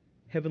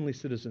 heavenly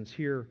citizens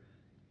here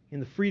in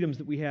the freedoms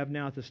that we have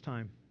now at this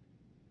time.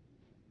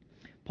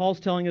 Paul's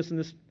telling us in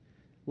this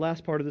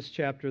last part of this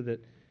chapter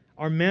that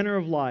our manner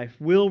of life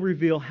will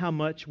reveal how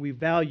much we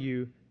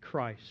value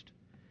Christ.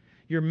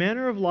 Your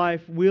manner of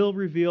life will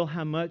reveal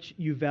how much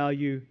you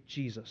value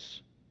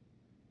Jesus.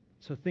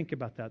 So think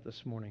about that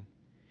this morning.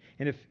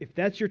 And if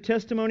that's your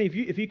testimony,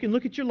 if you can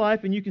look at your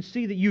life and you can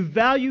see that you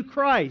value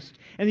Christ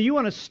and that you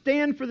want to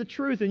stand for the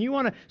truth and you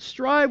want to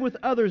strive with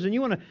others and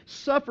you want to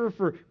suffer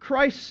for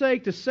Christ's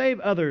sake to save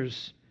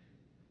others,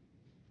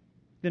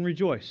 then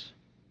rejoice.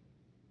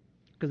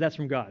 Because that's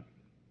from God.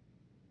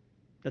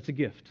 That's a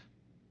gift.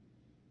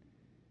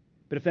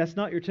 But if that's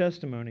not your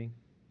testimony,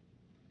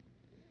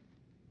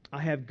 I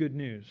have good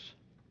news.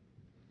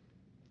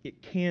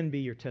 It can be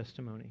your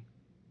testimony.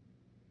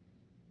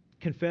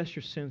 Confess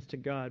your sins to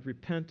God.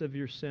 Repent of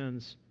your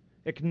sins.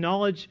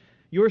 Acknowledge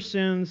your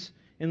sins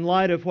in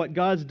light of what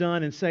God's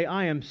done and say,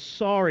 I am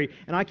sorry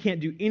and I can't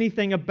do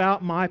anything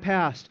about my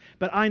past,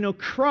 but I know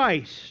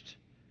Christ.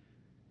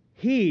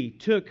 He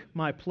took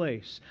my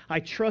place. I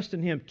trust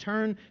in Him.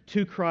 Turn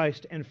to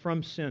Christ and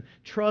from sin.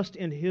 Trust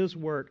in His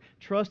work.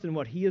 Trust in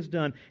what He has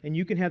done. And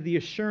you can have the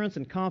assurance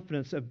and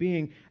confidence of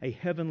being a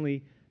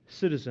heavenly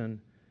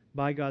citizen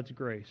by God's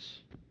grace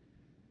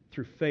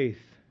through faith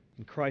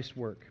in Christ's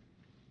work.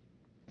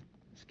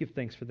 Let's give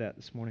thanks for that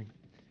this morning.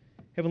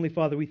 Heavenly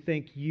Father, we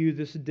thank You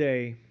this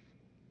day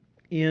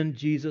in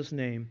Jesus'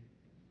 name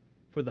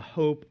for the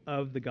hope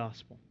of the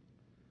gospel.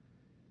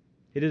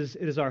 It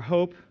is our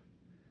hope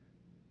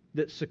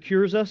that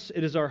secures us.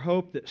 It is our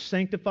hope that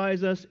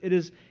sanctifies us. It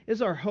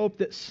is our hope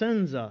that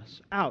sends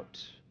us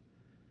out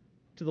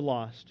to the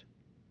lost.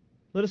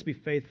 Let us be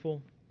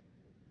faithful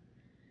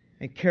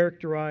and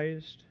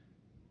characterized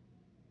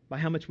by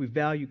how much we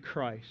value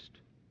Christ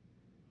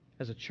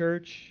as a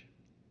church,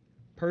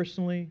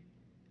 personally,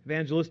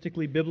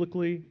 evangelistically,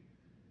 biblically,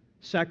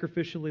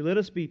 sacrificially. Let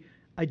us be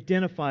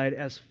identified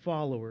as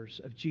followers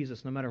of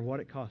Jesus, no matter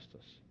what it costs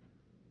us.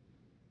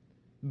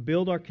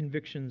 Build our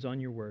convictions on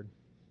Your word.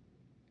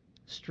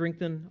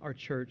 Strengthen our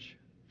church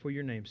for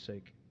Your name's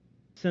sake.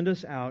 Send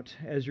us out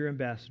as Your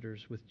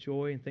ambassadors with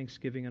joy and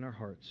thanksgiving in our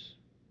hearts.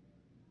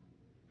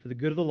 For the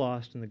good of the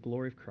lost and the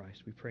glory of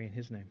Christ, we pray in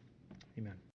His name. Amen.